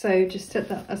finished. So just set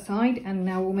that aside, and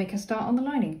now we'll make a start on the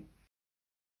lining.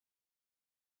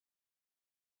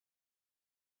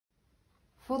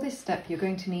 For this step, you're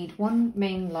going to need 1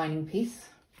 main lining piece,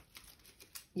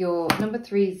 your number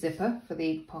 3 zipper for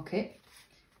the pocket,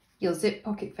 your zip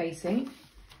pocket facing,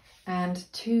 and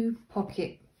 2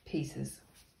 pocket pieces.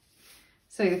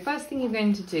 So the first thing you're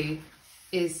going to do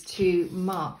is to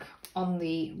mark on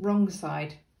the wrong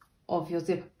side of your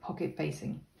zip pocket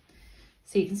facing.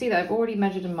 So you can see that I've already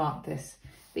measured and marked this.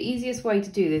 The easiest way to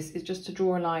do this is just to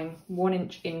draw a line 1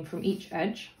 inch in from each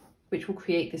edge, which will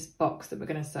create this box that we're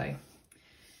going to sew.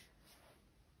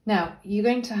 Now you're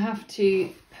going to have to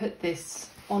put this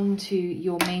onto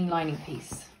your main lining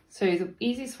piece. So the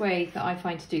easiest way that I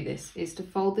find to do this is to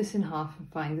fold this in half and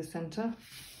find the center.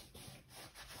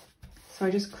 So I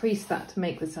just crease that to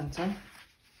make the center.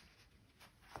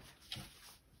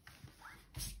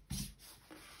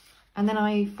 And then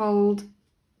I fold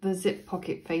the zip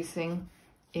pocket facing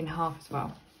in half as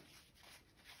well.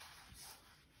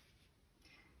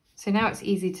 So now it's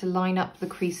easy to line up the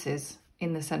creases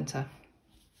in the center.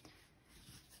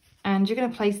 And you're going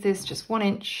to place this just 1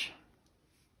 inch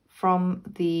from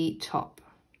the top.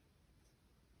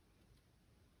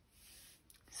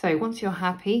 So once you're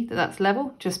happy that that's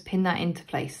level, just pin that into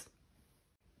place.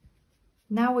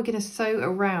 Now we're going to sew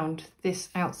around this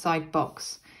outside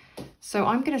box. So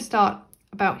I'm going to start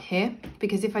about here,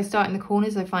 because if I start in the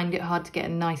corners, I find it hard to get a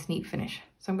nice neat finish.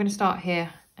 So I'm going to start here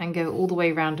and go all the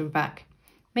way around and back.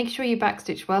 Make sure you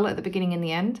backstitch well at the beginning and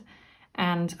the end.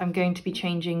 And I'm going to be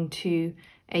changing to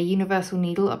a universal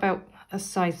needle about a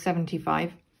size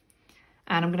 75.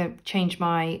 And I'm going to change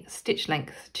my stitch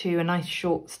length to a nice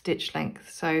short stitch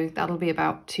length. So that'll be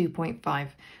about 2.5,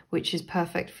 which is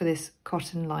perfect for this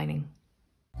cotton lining.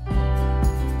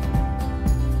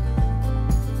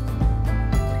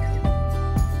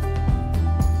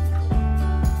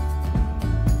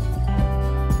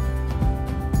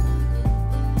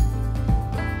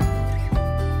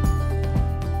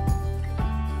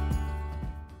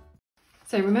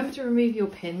 So remember to remove your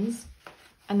pins,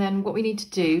 and then what we need to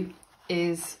do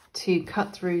is to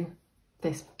cut through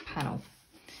this panel.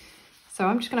 So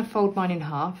I'm just going to fold mine in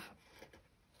half,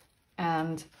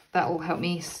 and that will help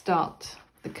me start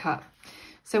the cut.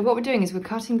 So what we're doing is we're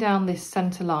cutting down this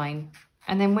center line,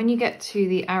 and then when you get to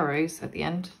the arrows at the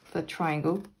end, the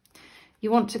triangle, you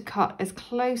want to cut as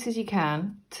close as you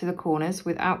can to the corners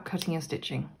without cutting your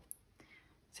stitching.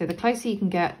 So the closer you can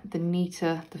get, the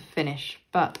neater the finish,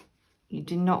 but you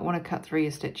do not want to cut through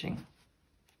your stitching.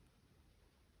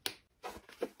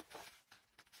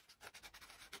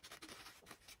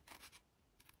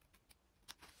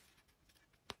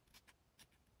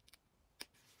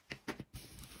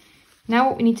 Now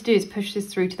what we need to do is push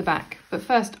this through to the back, but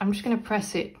first I'm just going to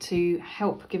press it to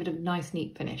help give it a nice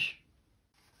neat finish.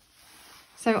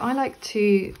 So I like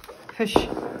to push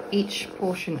each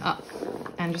portion up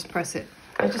and just press it.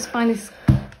 I just find this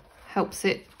helps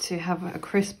it to have a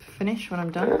crisp finish when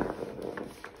I'm done.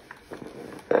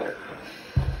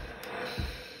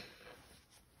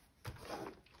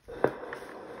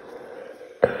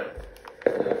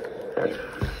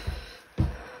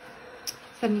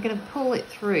 Then you're going to pull it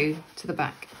through to the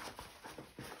back.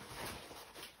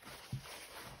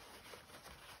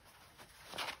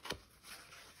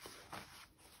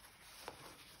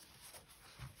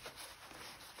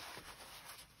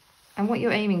 And what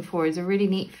you're aiming for is a really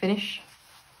neat finish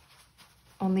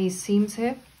on these seams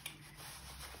here.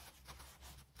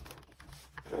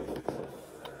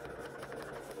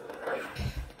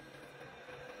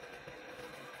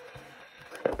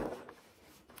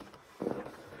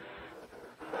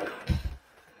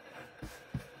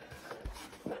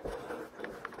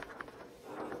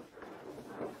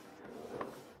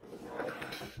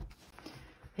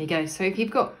 There you go. So if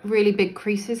you've got really big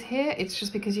creases here, it's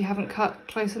just because you haven't cut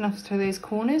close enough to those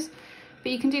corners,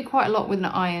 but you can do quite a lot with an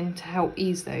iron to help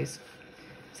ease those.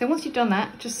 So once you've done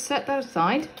that, just set that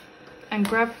aside and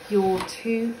grab your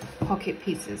 2 pocket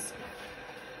pieces.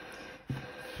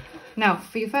 Now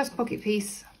for your first pocket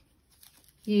piece,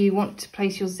 you want to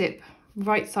place your zip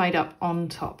right side up on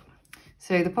top.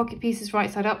 So the pocket piece is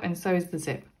right side up and so is the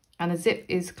zip. And the zip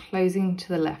is closing to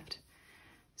the left.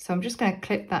 So I'm just going to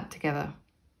clip that together.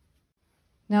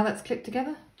 Now that's clipped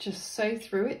together, just sew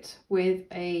through it with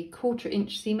a 1/4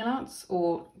 inch seam allowance,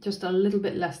 or just a little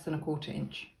bit less than a 1/4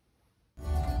 inch.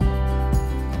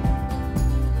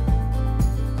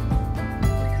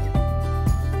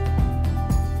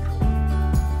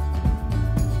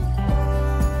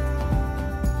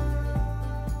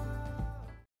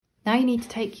 Now you need to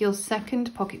take your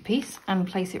second pocket piece and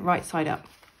place it right side up.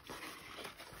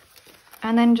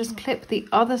 And then just clip the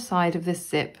other side of this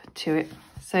zip to it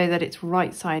so that it's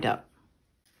right side up.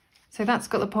 So that's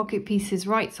got the pocket pieces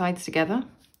right sides together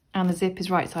and the zip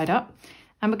is right side up.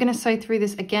 And we're going to sew through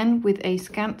this again with a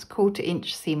scant 1/4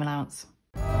 inch seam allowance.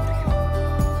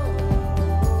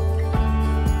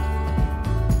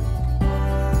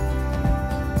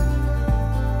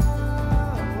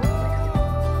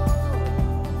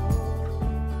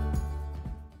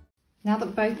 Now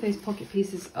that both those pocket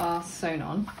pieces are sewn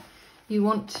on, you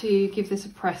want to give this a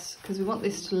press because we want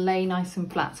this to lay nice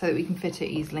and flat so that we can fit it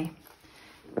easily.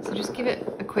 So just give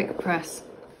it a quick press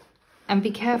and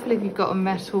be careful if you've got a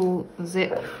metal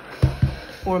zip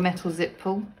or a metal zip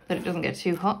pull that it doesn't get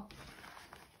too hot.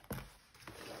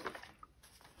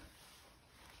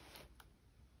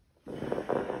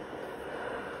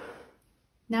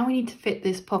 Now we need to fit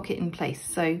this pocket in place.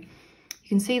 So you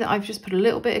can see that I've just put a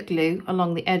little bit of glue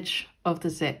along the edge of the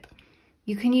zip.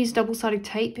 You can use double-sided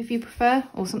tape if you prefer,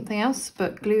 or something else,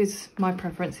 but glue is my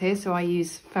preference here, so I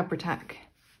use Fabri-Tac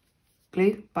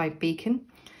glue by Beacon.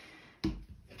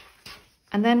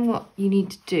 And then what you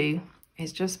need to do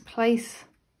is just place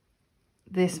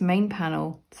this main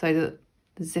panel so that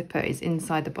the zipper is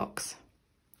inside the box.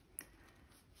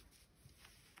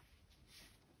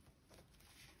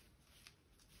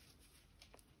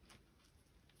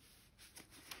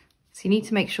 So you need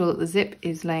to make sure that the zip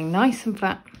is laying nice and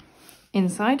flat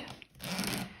inside.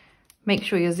 Make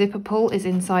sure your zipper pull is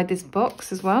inside this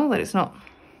box as well, that it's not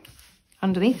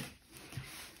underneath.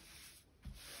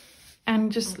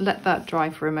 And just let that dry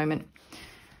for a moment.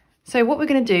 So what we're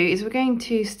going to do is we're going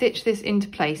to stitch this into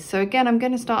place. So again, I'm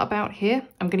going to start about here.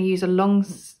 I'm going to use a long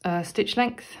stitch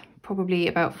length, probably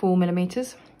about 4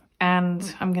 millimeters,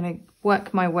 and I'm going to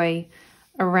work my way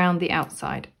around the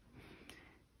outside.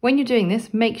 When you're doing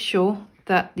this, make sure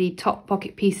that the top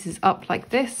pocket piece is up like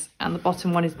this and the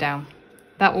bottom one is down.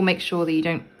 That will make sure that you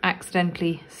don't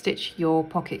accidentally stitch your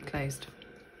pocket closed.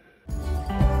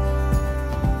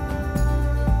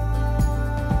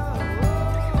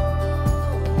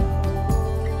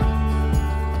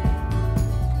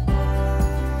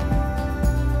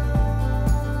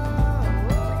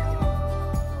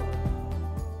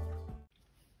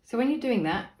 So when you're doing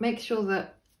that, make sure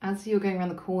that as you're going around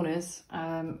the corners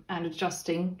and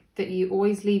adjusting, that you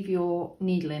always leave your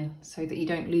needle in so that you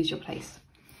don't lose your place.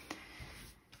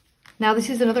 Now this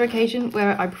is another occasion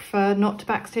where I prefer not to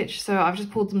backstitch, so I've just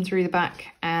pulled them through the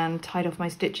back and tied off my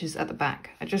stitches at the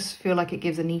back. I just feel like it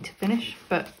gives a neater finish,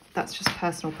 but that's just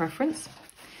personal preference.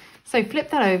 So flip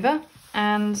that over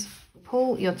and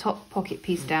pull your top pocket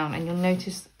piece down and you'll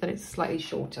notice that it's slightly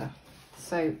shorter.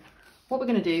 So what we're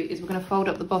going to do is we're going to fold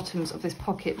up the bottoms of this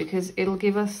pocket because it'll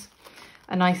give us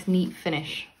a nice neat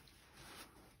finish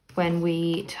when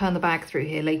we turn the bag through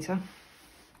here later.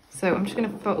 So I'm just going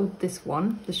to fold this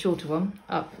one, the shorter one,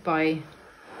 up by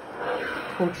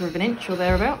 1/4 inch or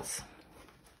thereabouts.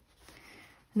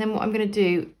 And then what I'm going to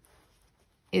do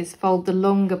is fold the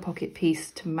longer pocket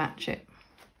piece to match it.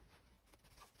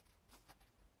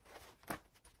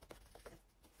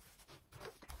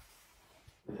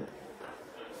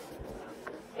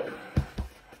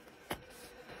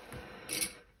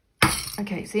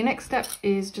 Okay, so your next step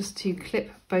is just to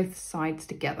clip both sides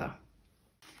together.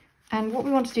 And what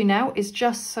we want to do now is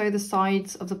just sew the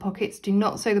sides of the pockets. Do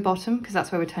not sew the bottom because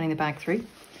that's where we're turning the bag through.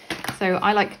 So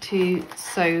I like to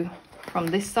sew from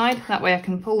this side, that way I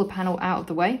can pull the panel out of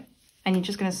the way. And you're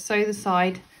just going to sew the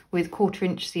side with 1/4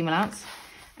 inch seam allowance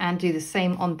and do the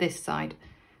same on this side.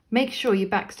 Make sure you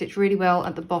backstitch really well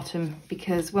at the bottom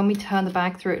because when we turn the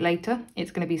bag through it later,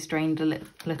 it's going to be strained a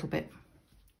little bit.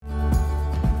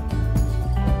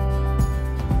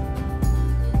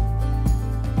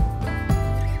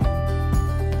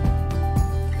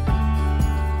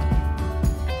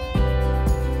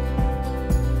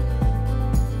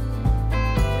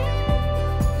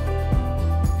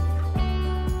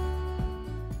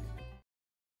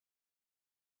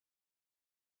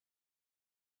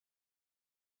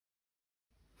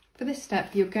 For this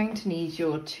step, you're going to need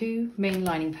your 2 main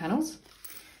lining panels,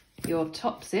 your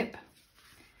top zip,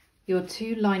 your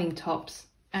 2 lining tops,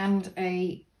 and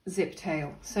a zip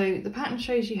tail. So the pattern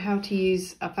shows you how to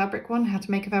use a fabric one, how to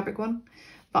make a fabric one,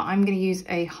 but I'm going to use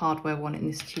a hardware one in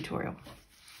this tutorial.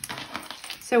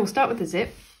 So we'll start with the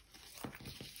zip.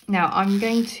 Now I'm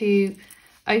going to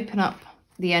open up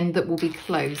the end that will be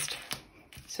closed.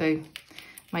 So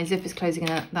my zip is closing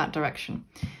in that direction.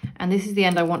 And this is the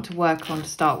end I want to work on to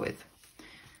start with.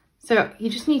 So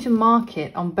you just need to mark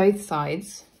it on both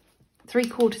sides,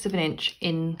 3/4 of an inch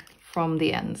in from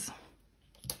the ends.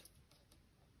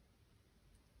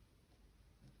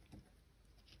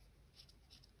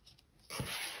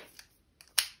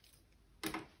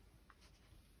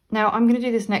 Now I'm going to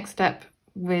do this next step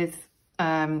with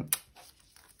a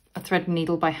thread and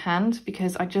needle by hand,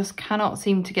 because I just cannot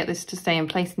seem to get this to stay in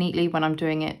place neatly when I'm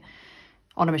doing it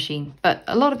on a machine. But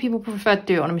a lot of people prefer to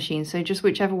do it on a machine, so just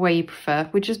whichever way you prefer,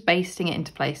 we're just basting it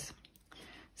into place.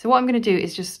 So what I'm going to do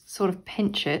is just sort of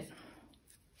pinch it,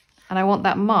 and I want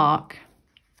that mark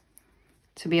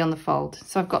to be on the fold.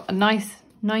 So I've got a nice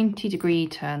 90-degree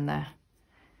turn there,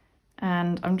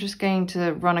 and I'm just going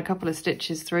to run a couple of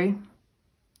stitches through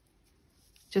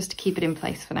just to keep it in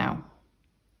place for now.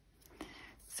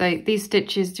 So these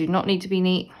stitches do not need to be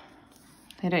neat.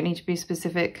 They don't need to be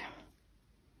specific.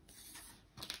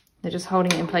 They're just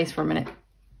holding it in place for a minute.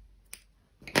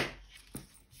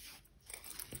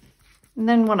 And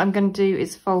then what I'm going to do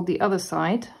is fold the other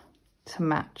side to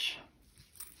match.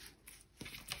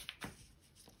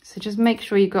 So just make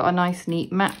sure you've got a nice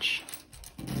neat match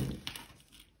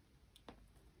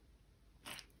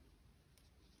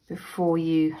before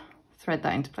you thread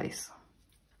that into place.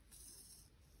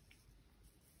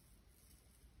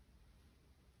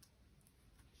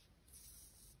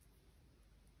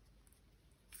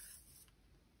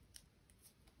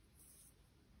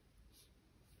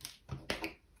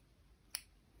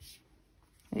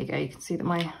 There you go, you can see that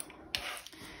my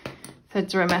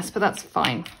threads are a mess, but that's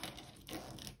fine.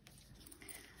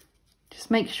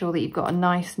 Just make sure that you've got a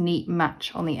nice neat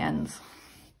match on the ends.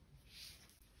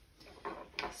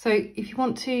 So if you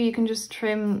want to, you can just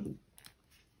trim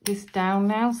this down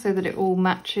now so that it all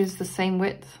matches the same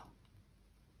width.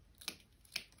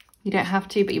 You don't have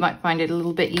to, but you might find it a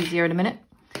little bit easier in a minute.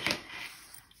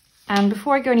 And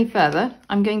before I go any further,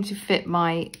 I'm going to fit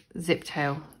my zip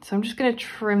tail. So I'm just going to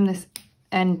trim this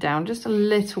end down just a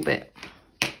little bit.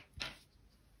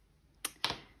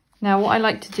 Now what I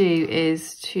like to do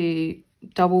is to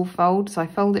double fold. So I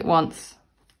fold it once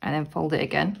and then fold it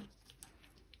again.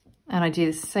 And I do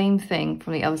the same thing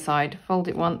from the other side, fold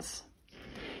it once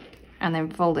and then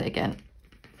fold it again.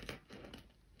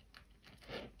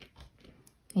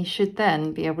 You should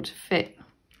then be able to fit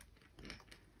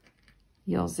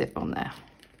your zip on there.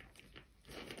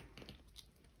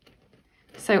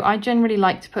 So I generally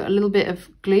like to put a little bit of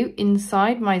glue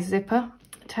inside my zipper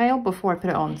tail before I put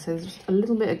it on. So there's just a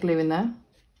little bit of glue in there.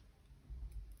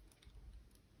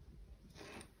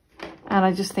 And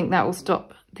I just think that will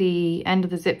stop the end of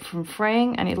the zip from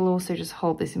fraying, and it'll also just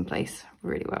hold this in place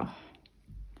really well.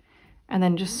 And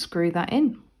then just screw that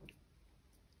in.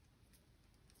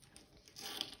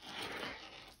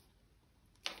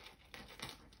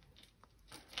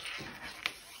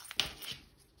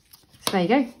 So there you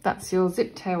go, that's your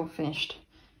zip tail finished.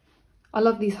 I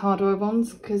love these hardware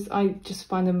ones because I just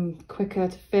find them quicker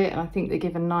to fit, and I think they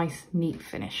give a nice neat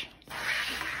finish.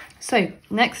 So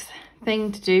next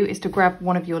thing to do is to grab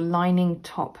one of your lining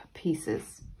top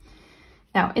pieces.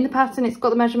 Now in the pattern it's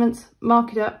got the measurements,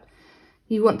 mark it up.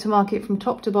 You want to mark it from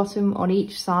top to bottom on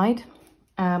each side,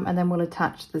 and then we'll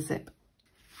attach the zip.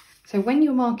 So when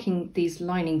you're marking these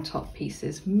lining top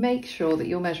pieces, make sure that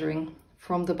you're measuring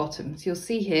from the bottom. So you'll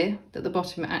see here that the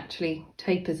bottom actually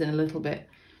tapers in a little bit.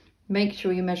 Make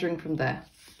sure you're measuring from there.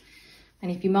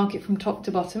 And if you mark it from top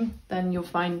to bottom, then you'll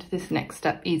find this next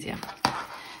step easier.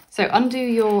 So undo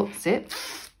your zip,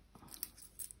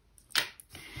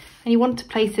 and you want to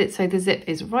place it so the zip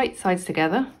is right sides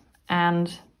together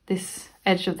and this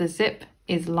edge of the zip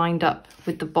is lined up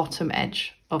with the bottom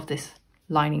edge of this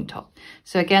lining top.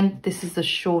 So again, this is the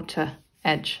shorter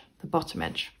edge, the bottom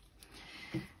edge.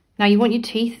 Now you want your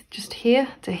teeth just here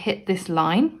to hit this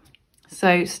line.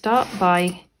 So start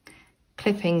by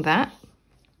clipping that.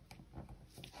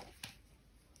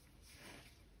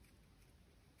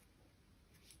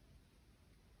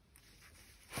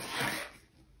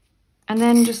 And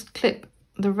then just clip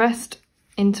the rest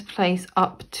into place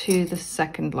up to the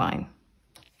second line.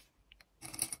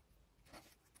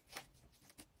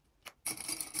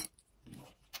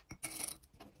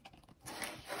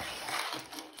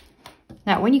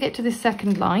 Now, when you get to the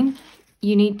second line,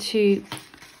 you need to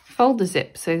fold the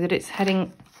zip so that it's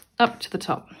heading up to the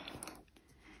top.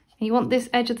 And you want this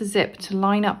edge of the zip to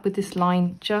line up with this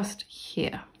line just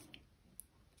here.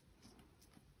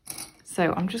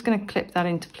 So I'm just going to clip that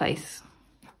into place.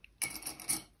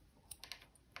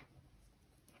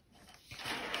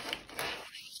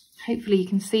 Hopefully you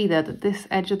can see there that this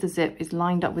edge of the zip is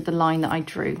lined up with the line that I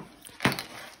drew.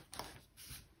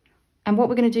 And what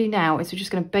we're going to do now is we're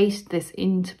just going to baste this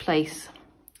into place.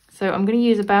 So I'm going to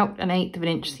use about 1/8 of an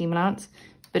inch seam allowance,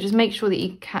 but just make sure that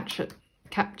you catch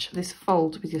this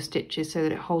fold with your stitches so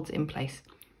that it holds it in place.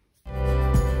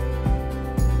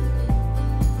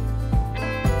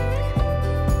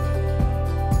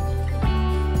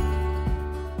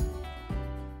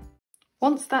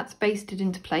 Once that's basted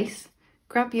into place,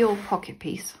 grab your pocket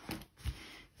piece.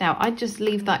 Now I just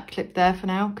leave that clip there for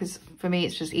now because for me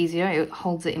it's just easier, it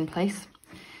holds it in place.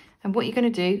 And what you're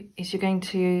going to do is you're going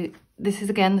to, this is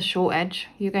again the short edge,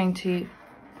 you're going to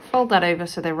fold that over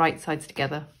so they're right sides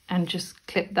together and just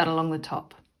clip that along the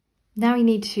top. Now you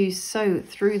need to sew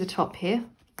through the top here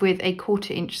with a 1/4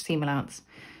 inch seam allowance.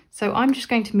 So I'm just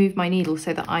going to move my needle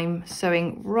so that I'm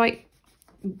sewing right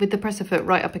with the presser foot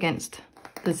right up against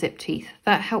the zip teeth.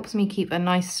 That helps me keep a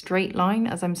nice straight line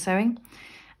as I'm sewing.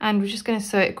 And we're just going to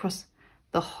sew it across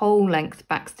the whole length,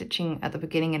 back stitching at the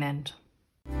beginning and end.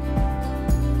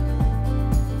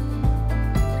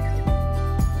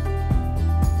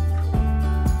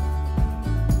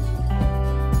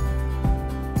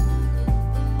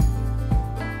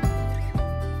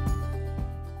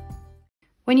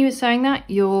 When you were sewing that,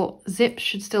 your zip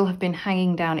should still have been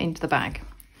hanging down into the bag.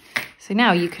 So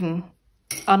now you can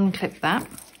unclip that,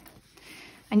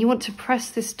 and you want to press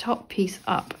this top piece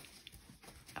up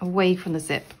away from the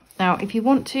zip. Now if you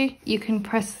want to, you can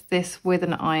press this with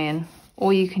an iron,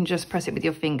 or you can just press it with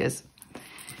your fingers.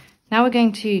 Now we're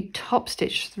going to top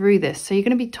stitch through this, so you're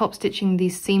going to be top stitching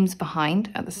these seams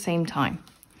behind at the same time.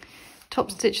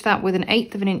 Top stitch that with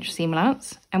 1/8 of an inch seam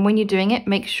allowance, and when you're doing it,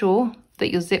 make sure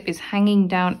that your zip is hanging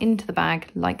down into the bag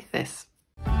like this.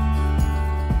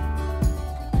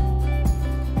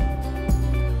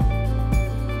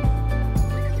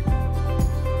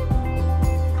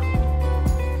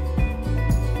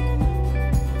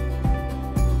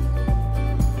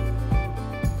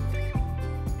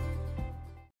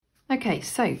 Okay,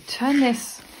 so turn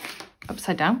this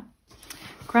upside down,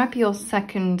 grab your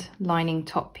second lining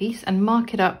top piece and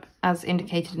mark it up as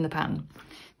indicated in the pattern.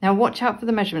 Now watch out for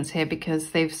the measurements here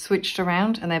because they've switched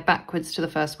around and they're backwards to the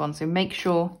first one, so make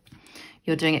sure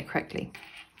you're doing it correctly.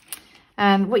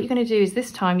 And what you're going to do is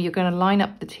this time you're going to line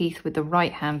up the teeth with the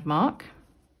right hand mark.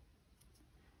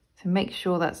 So make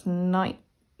sure that's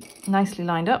nicely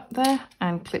lined up there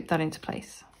and clip that into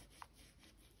place.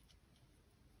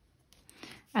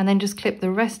 And then just clip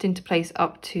the rest into place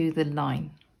up to the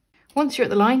line. Once you're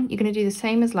at the line, you're going to do the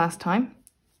same as last time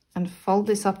and fold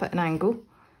this up at an angle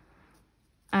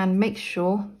and make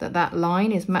sure that that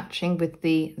line is matching with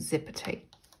the zipper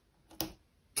tape.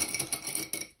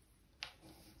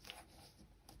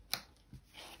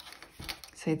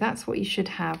 So that's what you should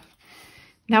have.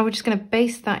 Now we're just going to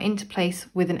baste that into place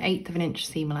with 1/8 of an inch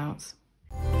seam allowance.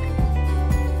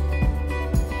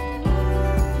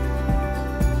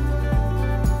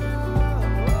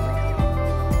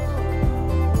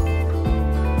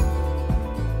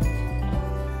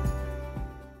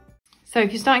 So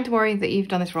if you're starting to worry that you've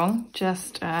done this wrong,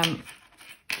 just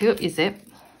do up your zip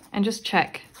and just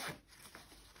check,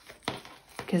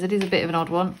 because it is a bit of an odd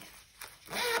one.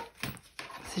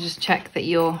 So just check that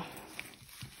your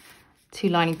two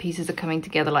lining pieces are coming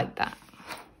together like that.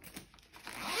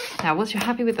 Now, once you're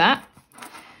happy with that,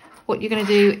 what you're going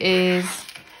to do is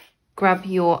grab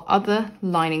your other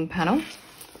lining panel.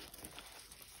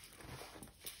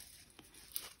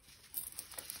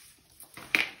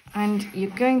 And you're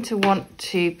going to want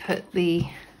to put the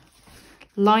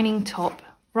lining top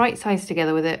right sides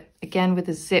together with it, again with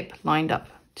the zip lined up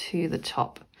to the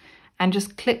top, and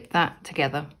just clip that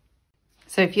together.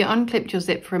 So if you unclipped your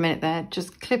zip for a minute there,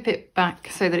 just clip it back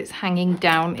so that it's hanging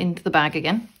down into the bag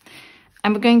again.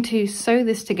 And we're going to sew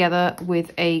this together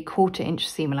with a 1/4 inch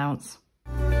seam allowance.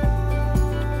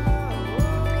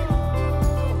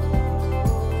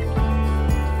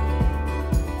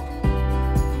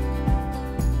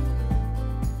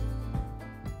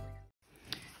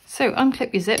 So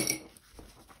unclip your zip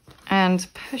and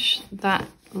push that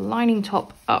lining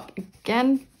top up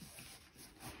again.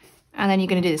 And then you're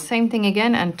going to do the same thing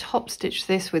again and top stitch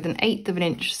this with 1/8 of an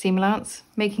inch seam allowance,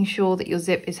 making sure that your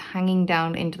zip is hanging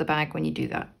down into the bag when you do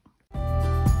that.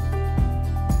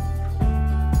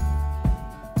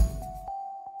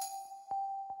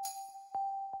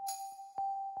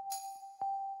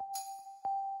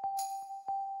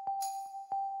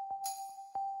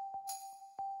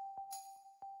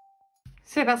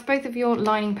 So that's both of your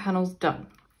lining panels done.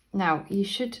 Now you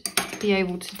should be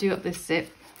able to do up this zip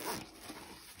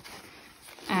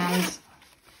and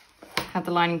have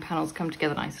the lining panels come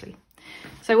together nicely.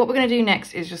 So what we're going to do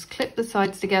next is just clip the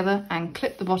sides together and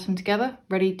clip the bottom together,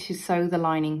 ready to sew the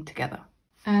lining together.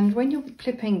 And when you're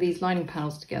clipping these lining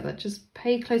panels together, just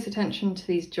pay close attention to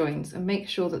these joins and make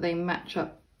sure that they match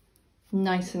up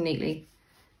nice and neatly,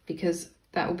 because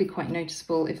that will be quite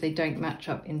noticeable if they don't match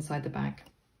up inside the bag.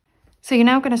 So you're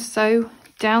now going to sew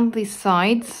down the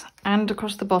sides and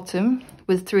across the bottom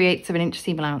with 3/8 of an inch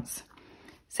seam allowance.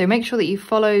 So make sure that you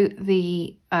follow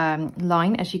the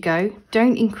line as you go.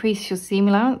 Don't increase your seam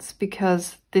allowance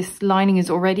because this lining is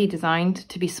already designed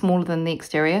to be smaller than the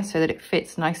exterior so that it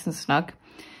fits nice and snug.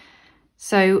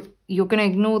 So you're going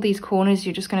to ignore these corners.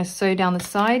 You're just going to sew down the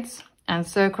sides and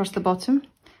sew across the bottom,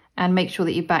 and make sure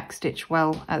that you back stitch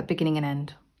well at the beginning and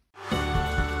end.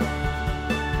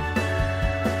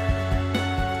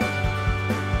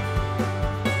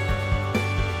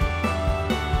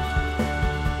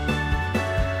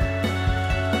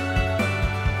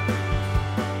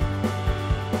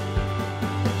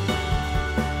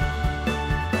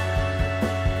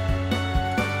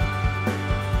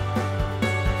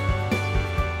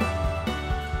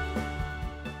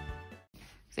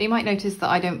 So you might notice that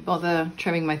I don't bother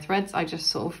trimming my threads. I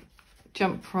just sort of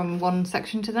jump from one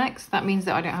section to the next. That means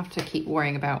that I don't have to keep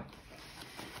worrying about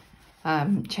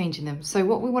changing them. So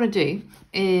what we want to do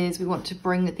is we want to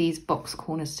bring these box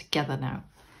corners together now.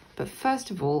 But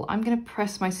first of all, I'm going to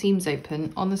press my seams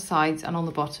open on the sides and on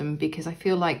the bottom because I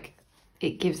feel like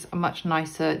it gives a much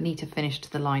nicer, neater finish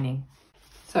to the lining.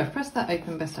 So I've pressed that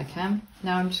open best I can.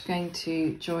 Now I'm just going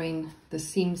to join the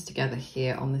seams together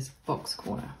here on this box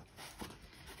corner.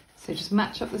 So just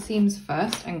match up the seams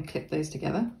first and clip those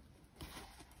together.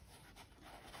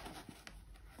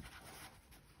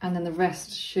 And then the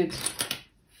rest should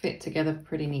fit together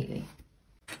pretty neatly.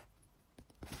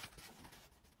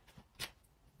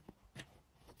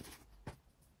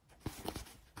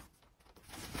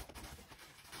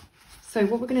 So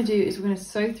what we're going to do is we're going to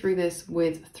sew through this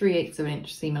with 3/8 of an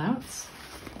inch seam allowance.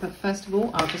 But first of all,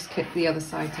 I'll just clip the other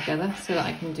side together so that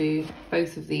I can do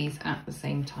both of these at the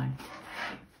same time.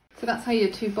 So that's how your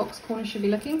two box corners should be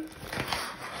looking.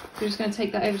 We're just going to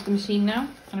take that over to the machine now,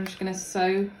 and I'm just going to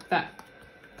sew that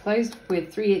closed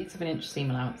with 3/8 of an inch seam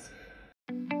allowance.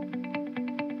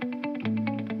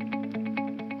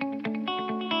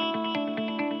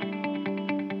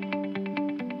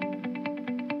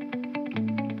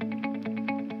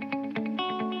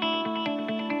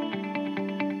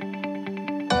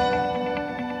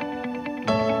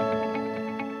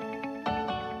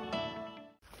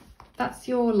 That's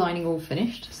your lining all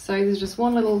finished. So there's just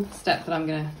one little step that I'm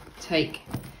going to take,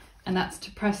 and that's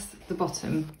to press the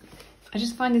bottom. I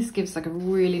just find this gives like a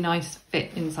really nice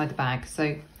fit inside the bag.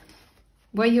 So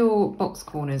where your box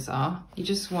corners are, you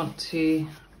just want to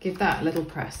give that a little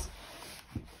press.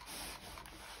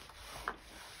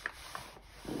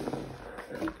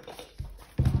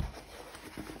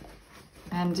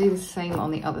 And do the same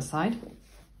on the other side.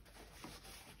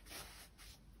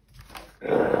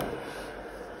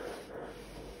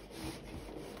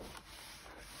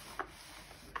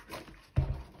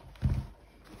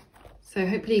 So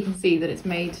hopefully you can see that it's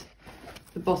made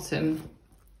the bottom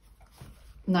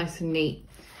nice and neat,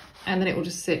 and then it will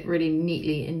just sit really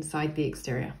neatly inside the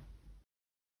exterior.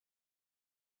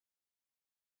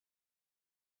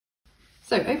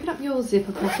 So open up your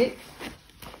zipper pocket,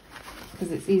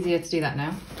 because it's easier to do that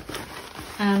now,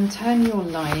 and turn your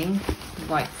lining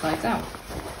right sides out.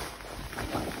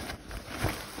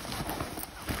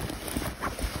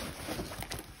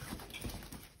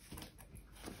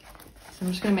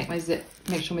 I'm just going to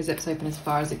make sure my zip's open as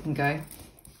far as it can go.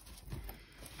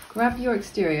 Grab your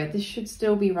exterior. This should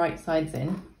still be right sides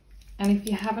in. And if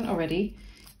you haven't already,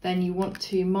 then you want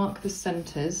to mark the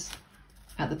centers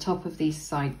at the top of these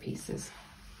side pieces.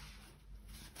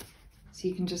 So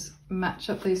you can just match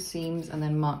up those seams and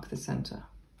then mark the center.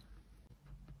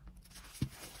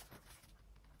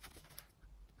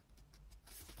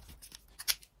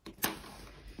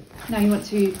 Now you want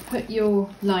to put your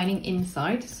lining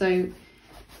inside. So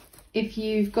if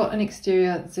you've got an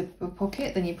exterior zipper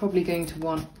pocket, then you're probably going to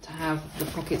want to have the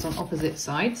pockets on opposite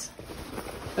sides.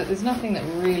 But there's nothing that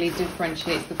really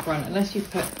differentiates the front unless you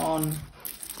put on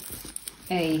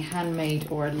a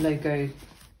handmade or a logo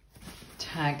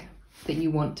tag that you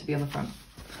want to be on the front.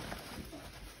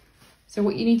 So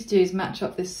what you need to do is match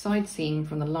up this side seam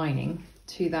from the lining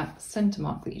to that center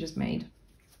mark that you just made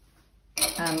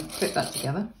and clip that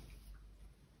together.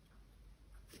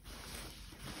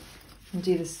 And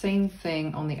do the same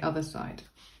thing on the other side.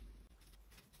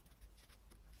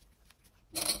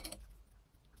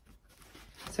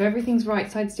 So everything's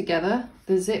right sides together.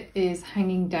 The zip is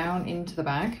hanging down into the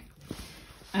bag,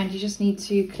 and you just need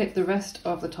to clip the rest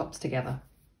of the tops together.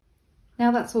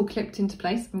 Now that's all clipped into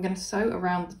place, I'm going to sew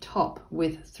around the top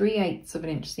with 3/8 of an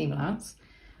inch seam allowance.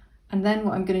 And then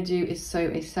what I'm going to do is sew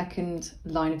a second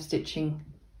line of stitching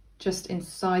just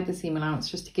inside the seam allowance,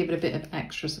 just to give it a bit of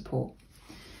extra support.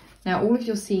 Now all of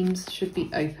your seams should be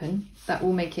open. That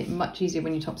will make it much easier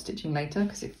when you're top stitching later,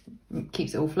 because it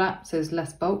keeps it all flat, so there's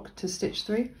less bulk to stitch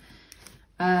through.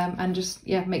 And just,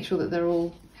 yeah, make sure that they're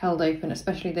all held open,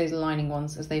 especially those lining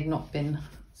ones, as they've not been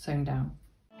sewn down.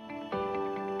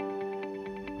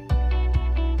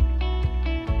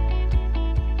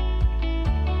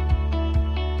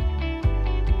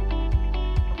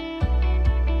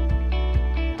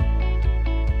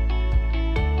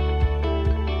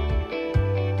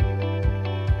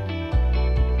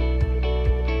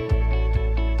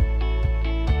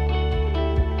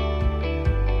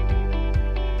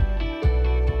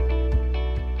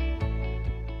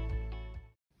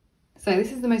 So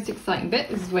this is the most exciting bit.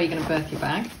 This is where you're going to birth your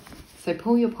bag. So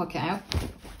pull your pocket out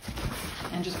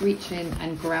and just reach in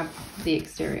and grab the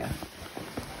exterior.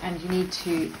 And you need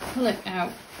to pull it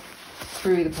out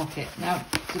through the pocket. Now,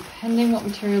 depending what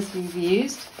materials you've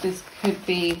used, this could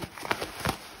be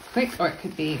quick or it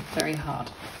could be very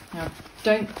hard. Now,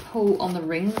 don't pull on the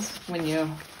rings when you're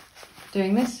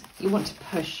doing this. You want to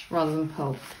push rather than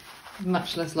pull.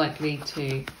 Much less likely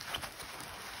to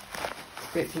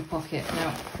rip your pocket.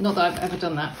 Now, not that I've ever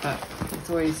done that, but it's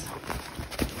always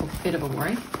a bit of a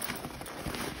worry.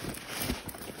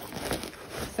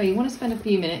 So you want to spend a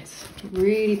few minutes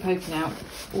really poking out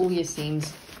all your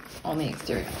seams on the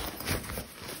exterior.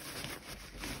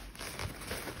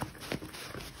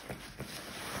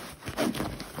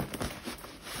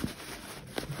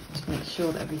 Just make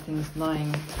sure that everything's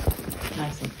lying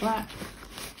nice and flat.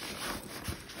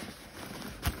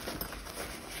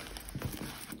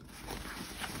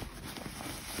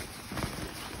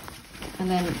 And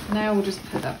then now we'll just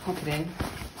put that pocket in,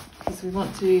 because we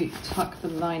want to tuck the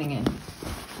lining in.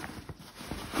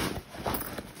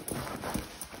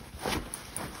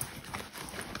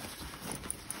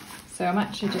 So I'm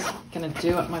actually just going to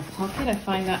do up my pocket. I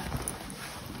find that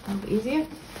a little bit easier.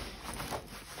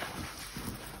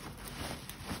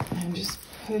 And just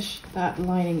push that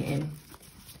lining in.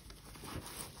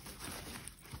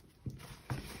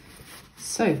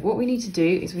 So what we need to do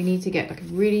is we need to get like a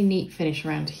really neat finish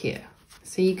around here.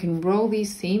 So you can roll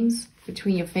these seams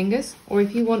between your fingers, or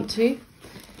if you want to,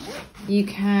 you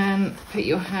can put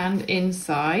your hand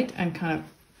inside and kind of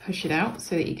push it out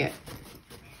so that you get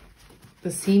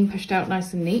the seam pushed out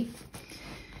nice and neat.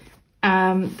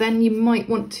 Then you might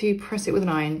want to press it with an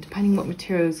iron, depending what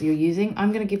materials you're using.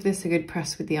 I'm going to give this a good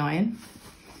press with the iron.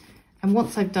 And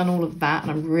once I've done all of that,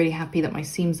 and I'm really happy that my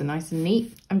seams are nice and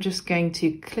neat, I'm just going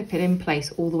to clip it in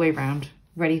place all the way around,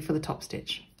 ready for the top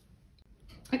stitch.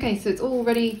 Okay, so it's all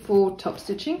ready for top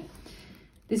stitching.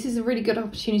 This is a really good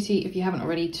opportunity, if you haven't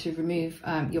already, to remove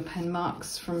your pen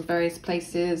marks from various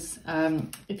places,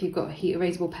 if you've got a heat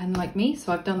erasable pen like me,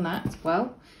 so I've done that as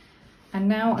well. And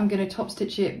now I'm going to top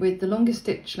stitch it with the longest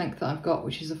stitch length that I've got,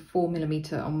 which is a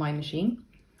 4mm on my machine.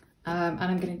 And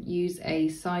I'm going to use a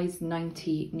size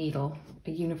 90 needle,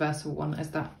 a universal one,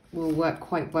 as that will work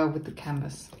quite well with the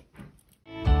canvas.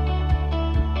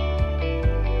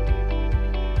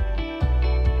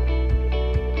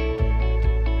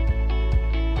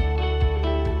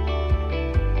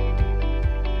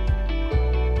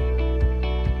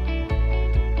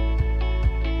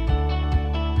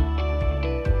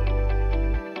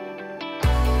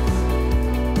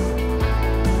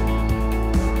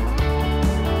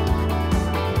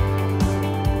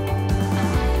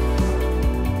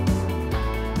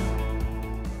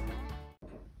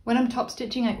 When I'm top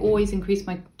stitching, I always increase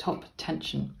my top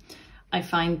tension. I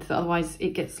find that otherwise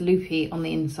it gets loopy on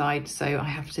the inside, so I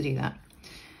have to do that.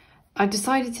 I've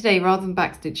decided today, rather than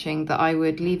back stitching, that I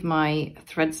would leave my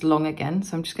threads long again.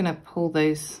 So I'm just going to pull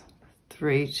those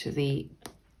through to the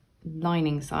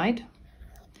lining side.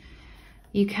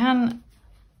 You can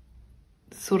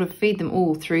sort of feed them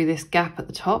all through this gap at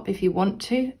the top if you want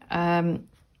to,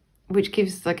 which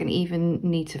gives like an even,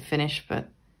 neater finish, but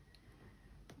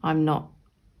I'm not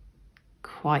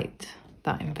quite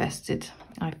that invested.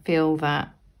 I feel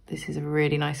that this is a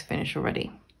really nice finish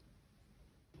already.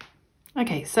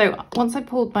 Okay, so once I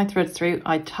pulled my threads through,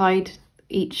 I tied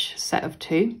each set of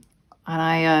 2 and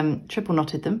I triple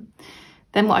knotted them.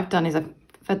 Then what I've done is I've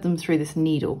fed them through this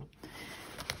needle,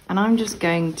 and I'm just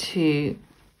going to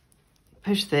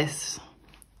push this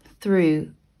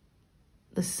through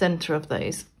the center of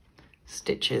those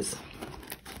stitches.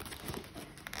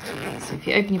 So if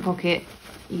you open your pocket,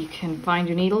 you can find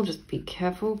your needle, just be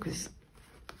careful because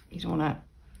you don't want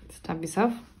to stab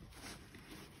yourself.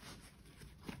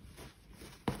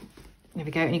 There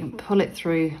we go, and you can pull it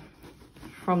through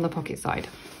from the pocket side,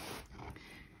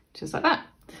 just like that.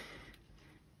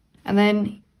 And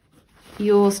then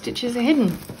your stitches are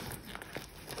hidden.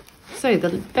 So the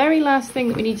very last thing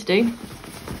that we need to do,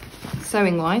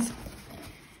 sewing wise,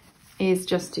 is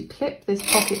just to clip this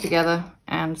pocket together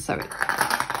and sew it.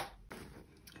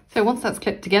 So once that's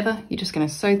clipped together, you're just going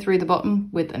to sew through the bottom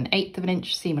with an 1/8 of an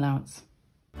inch seam allowance.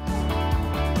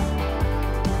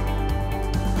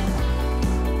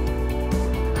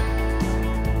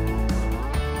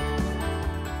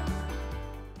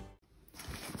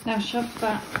 Now shove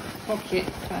that pocket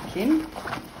back in.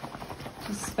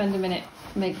 Just spend a minute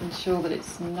making sure that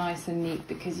it's nice and neat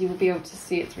because you will be able to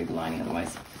see it through the lining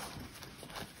otherwise.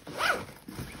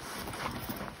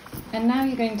 And now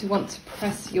you're going to want to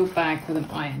press your bag with an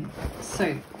iron.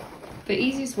 So the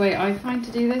easiest way I find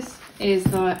to do this is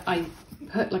that I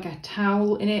put like a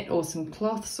towel in it or some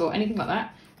cloths or anything like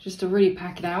that, just to really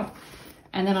pack it out.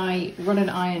 And then I run an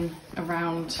iron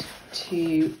around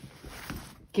to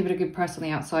give it a good press on the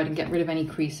outside and get rid of any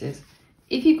creases.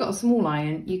 If you've got a small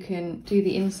iron, you can do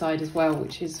the inside as well,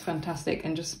 which is fantastic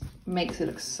and just makes it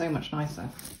look so much nicer.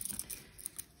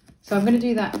 So I'm going to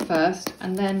do that first,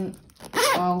 and then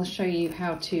I'll show you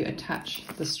how to attach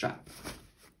the strap.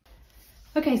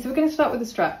 Okay, so we're going to start with the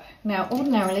strap. Now,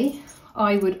 ordinarily,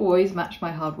 I would always match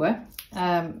my hardware,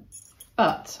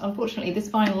 but unfortunately this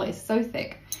vinyl is so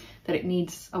thick that it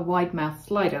needs a wide mouth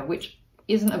slider, which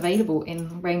isn't available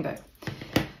in Rainbow.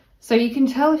 So you can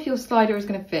tell if your slider is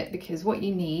going to fit because what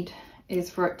you need is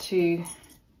for it to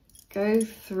go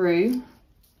through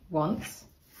once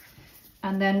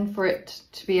and then for it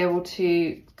to be able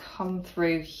to come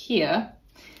through here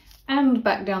and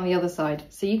back down the other side.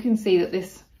 So you can see that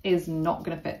this is not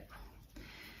going to fit.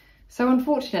 So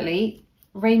unfortunately,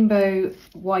 Rainbow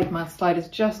wide mouth sliders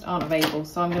just aren't available.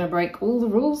 So I'm going to break all the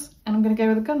rules and I'm going to go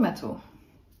with a gunmetal.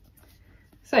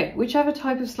 So whichever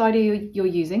type of slider you're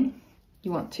using,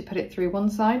 you want to put it through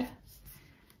one side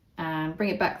and bring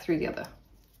it back through the other.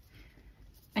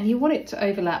 And you want it to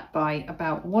overlap by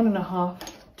about 1.5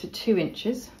 to 2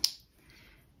 inches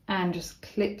and just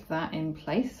clip that in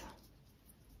place.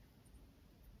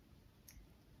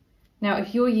 Now,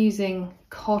 if you're using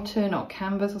cotton or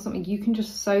canvas or something, you can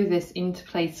just sew this into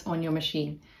place on your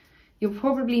machine. You'll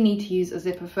probably need to use a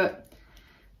zipper foot,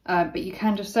 but you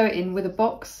can just sew it in with a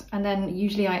box, and then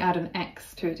usually I add an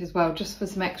X to it as well, just for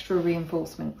some extra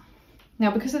reinforcement. Now,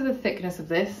 because of the thickness of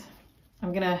this,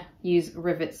 I'm going to use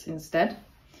rivets instead.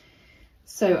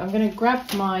 So I'm going to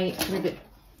grab my rivet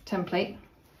template,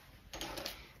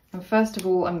 and first of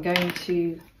all I'm going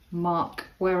to mark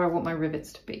where I want my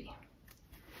rivets to be.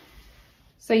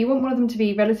 So you want one of them to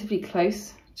be relatively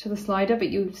close to the slider, but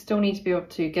you still need to be able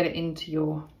to get it into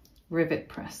your rivet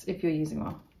press if you're using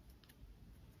one.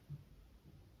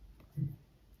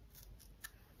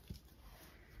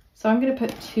 So I'm going to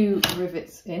put 2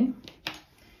 rivets in.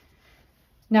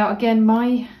 Now again,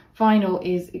 my vinyl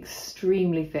is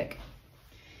extremely thick,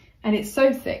 and it's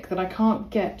so thick that I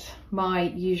can't get my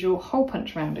usual hole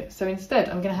punch around it. So instead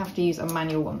I'm going to have to use a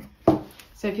manual one.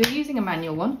 So if you're using a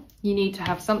manual one, you need to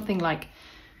have something like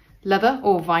leather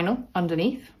or vinyl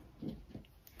underneath.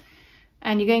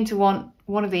 And you're going to want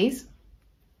one of these.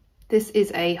 This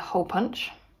is a hole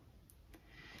punch.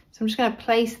 So I'm just going to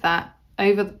place that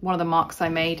over one of the marks I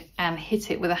made and hit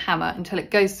it with a hammer until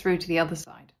it goes through to the other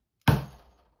side.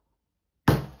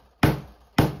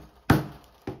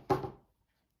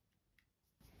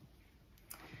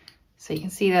 So you can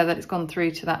see there that it's gone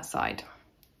through to that side.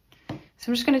 So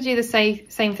I'm just going to do the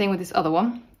same thing with this other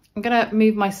one. I'm going to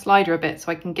move my slider a bit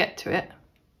so I can get to it.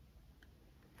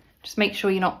 Just make sure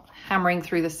you're not hammering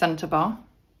through the center bar.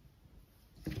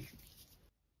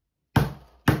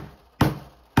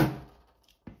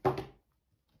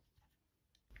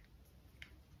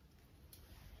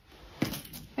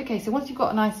 Okay, so once you've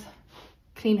got a nice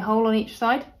clean hole on each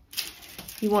side,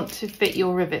 you want to fit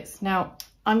your rivets. Now,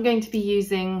 I'm going to be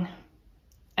using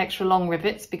extra long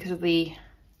rivets because of the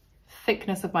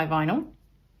thickness of my vinyl.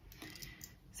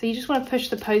 So you just want to push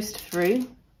the post through,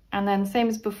 and then same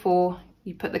as before,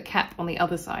 you put the cap on the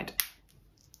other side.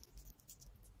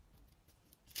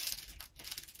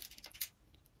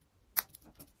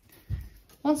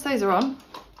 Once those are on,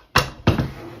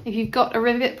 if you've got a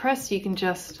rivet press, you can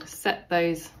just set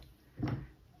those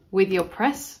with your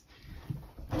press.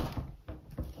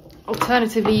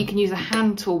 Alternatively, you can use a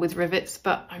hand tool with rivets,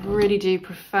 but I really do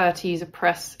prefer to use a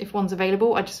press if one's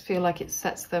available. I just feel like it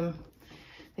sets them,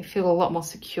 they feel a lot more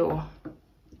secure.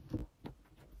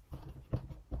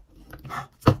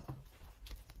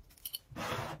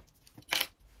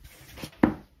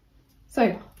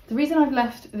 So the reason I've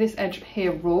left this edge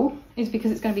here raw is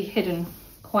because it's going to be hidden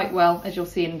quite well, as you'll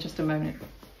see in just a moment.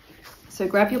 So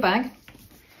grab your bag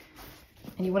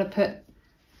and you want to put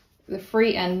the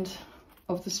free end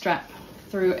of the strap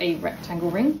through a rectangle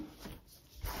ring,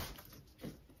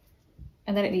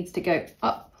 and then it needs to go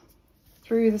up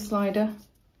through the slider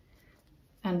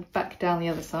and back down the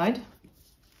other side.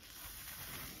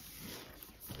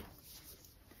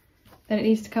 Then it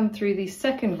needs to come through the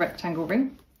second rectangle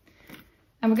ring,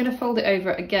 and we're going to fold it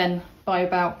over again by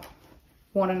about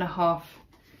 1.5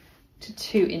 to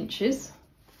 2 inches.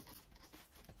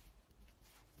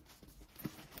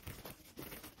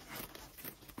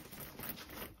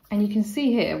 And you can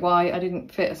see here why I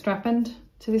didn't fit a strap end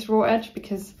to this raw edge,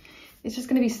 because it's just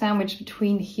going to be sandwiched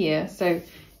between here, so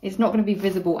it's not going to be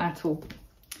visible at all.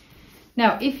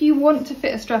 Now, if you want to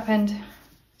fit a strap end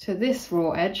to this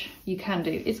raw edge, you can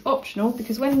do. It's optional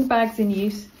because when the bag's in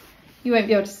use, you won't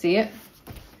be able to see it.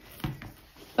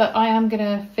 But I am going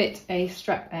to fit a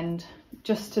strap end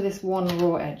just to this one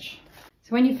raw edge. So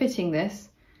when you're fitting this,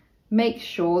 make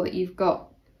sure that you've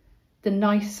got the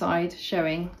nice side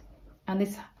showing, and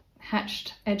this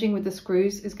hatched edging with the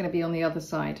screws is going to be on the other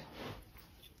side.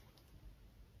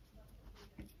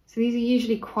 So these are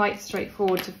usually quite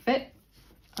straightforward to fit.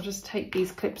 I'll just take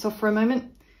these clips off for a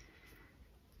moment.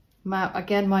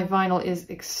 Again, my vinyl is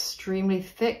extremely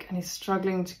thick and is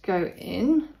struggling to go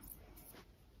in.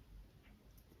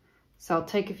 So I'll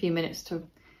take a few minutes to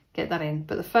get that in.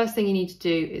 But the first thing you need to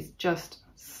do is just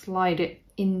slide it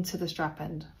into the strap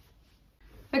end.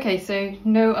 Okay, so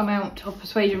no amount of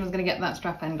persuasion was going to get that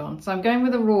strap end on. So I'm going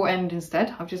with a raw end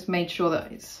instead. I've just made sure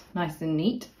that it's nice and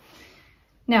neat.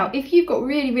 Now, if you've got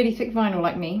really, really thick vinyl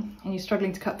like me and you're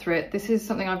struggling to cut through it, this is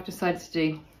something I've decided to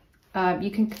do. You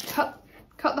can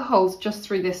cut the holes just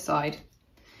through this side.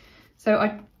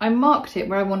 So I marked it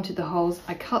where I wanted the holes.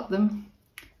 I cut them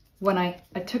when I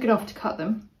took it off to cut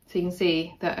them. So you can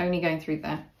see they're only going through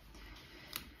there.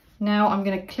 Now I'm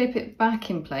going to clip it back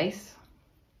in place.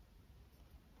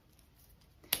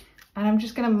 And I'm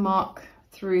just going to mark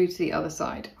through to the other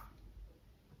side.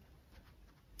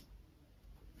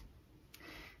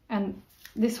 And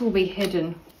this will be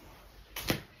hidden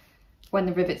when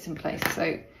the rivet's in place. So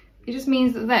it just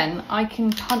means that then I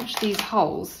can punch these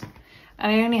holes,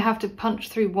 and I only have to punch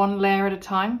through one layer at a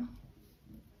time.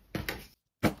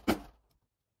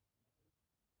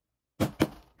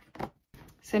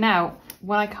 So now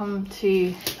when I come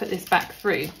to put this back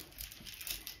through,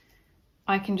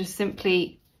 I can just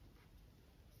simply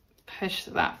push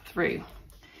that through,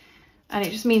 and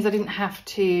it just means I didn't have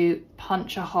to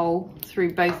punch a hole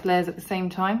through both layers at the same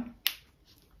time.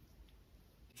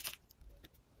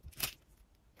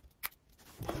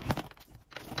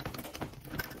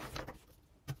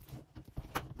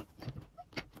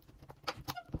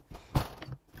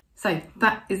 So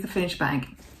that is the finished bag.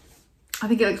 I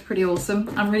think it looks pretty awesome.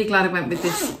 I'm really glad I went with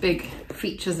this big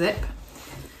feature zip.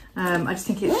 I just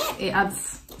think it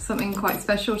adds something quite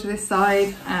special to this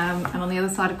side, and on the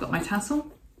other side I've got my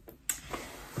tassel.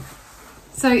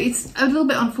 So it's a little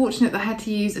bit unfortunate that I had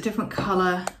to use a different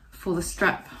colour for the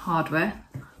strap hardware,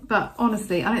 but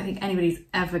honestly I don't think anybody's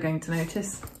ever going to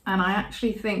notice, and I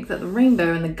actually think that the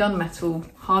rainbow and the gunmetal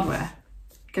hardware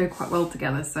go quite well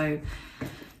together. So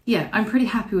yeah, I'm pretty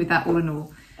happy with that all in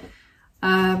all.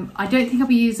 I don't think I'll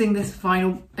be using this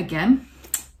vinyl again.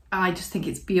 I just think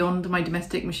it's beyond my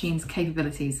domestic machine's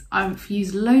capabilities. I've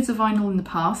used loads of vinyl in the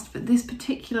past, but this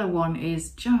particular one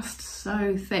is just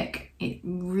so thick. It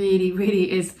really,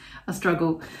 really is a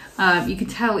struggle. You could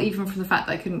tell even from the fact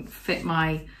that I couldn't fit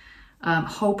my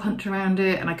hole punch around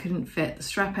it, and I couldn't fit the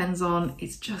strap ends on.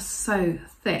 It's just so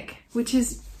thick, which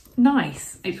is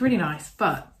nice. It's really nice,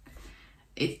 but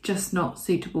it's just not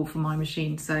suitable for my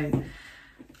machine. So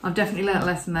I've definitely learnt a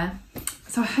lesson there.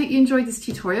 So I hope you enjoyed this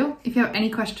tutorial. If you have any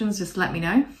questions, just let me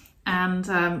know, and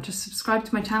just subscribe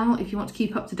to my channel if you want to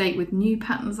keep up to date with new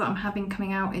patterns that I'm having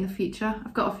coming out in the future.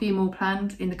 I've got a few more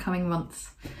planned in the coming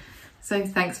months. So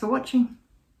thanks for watching.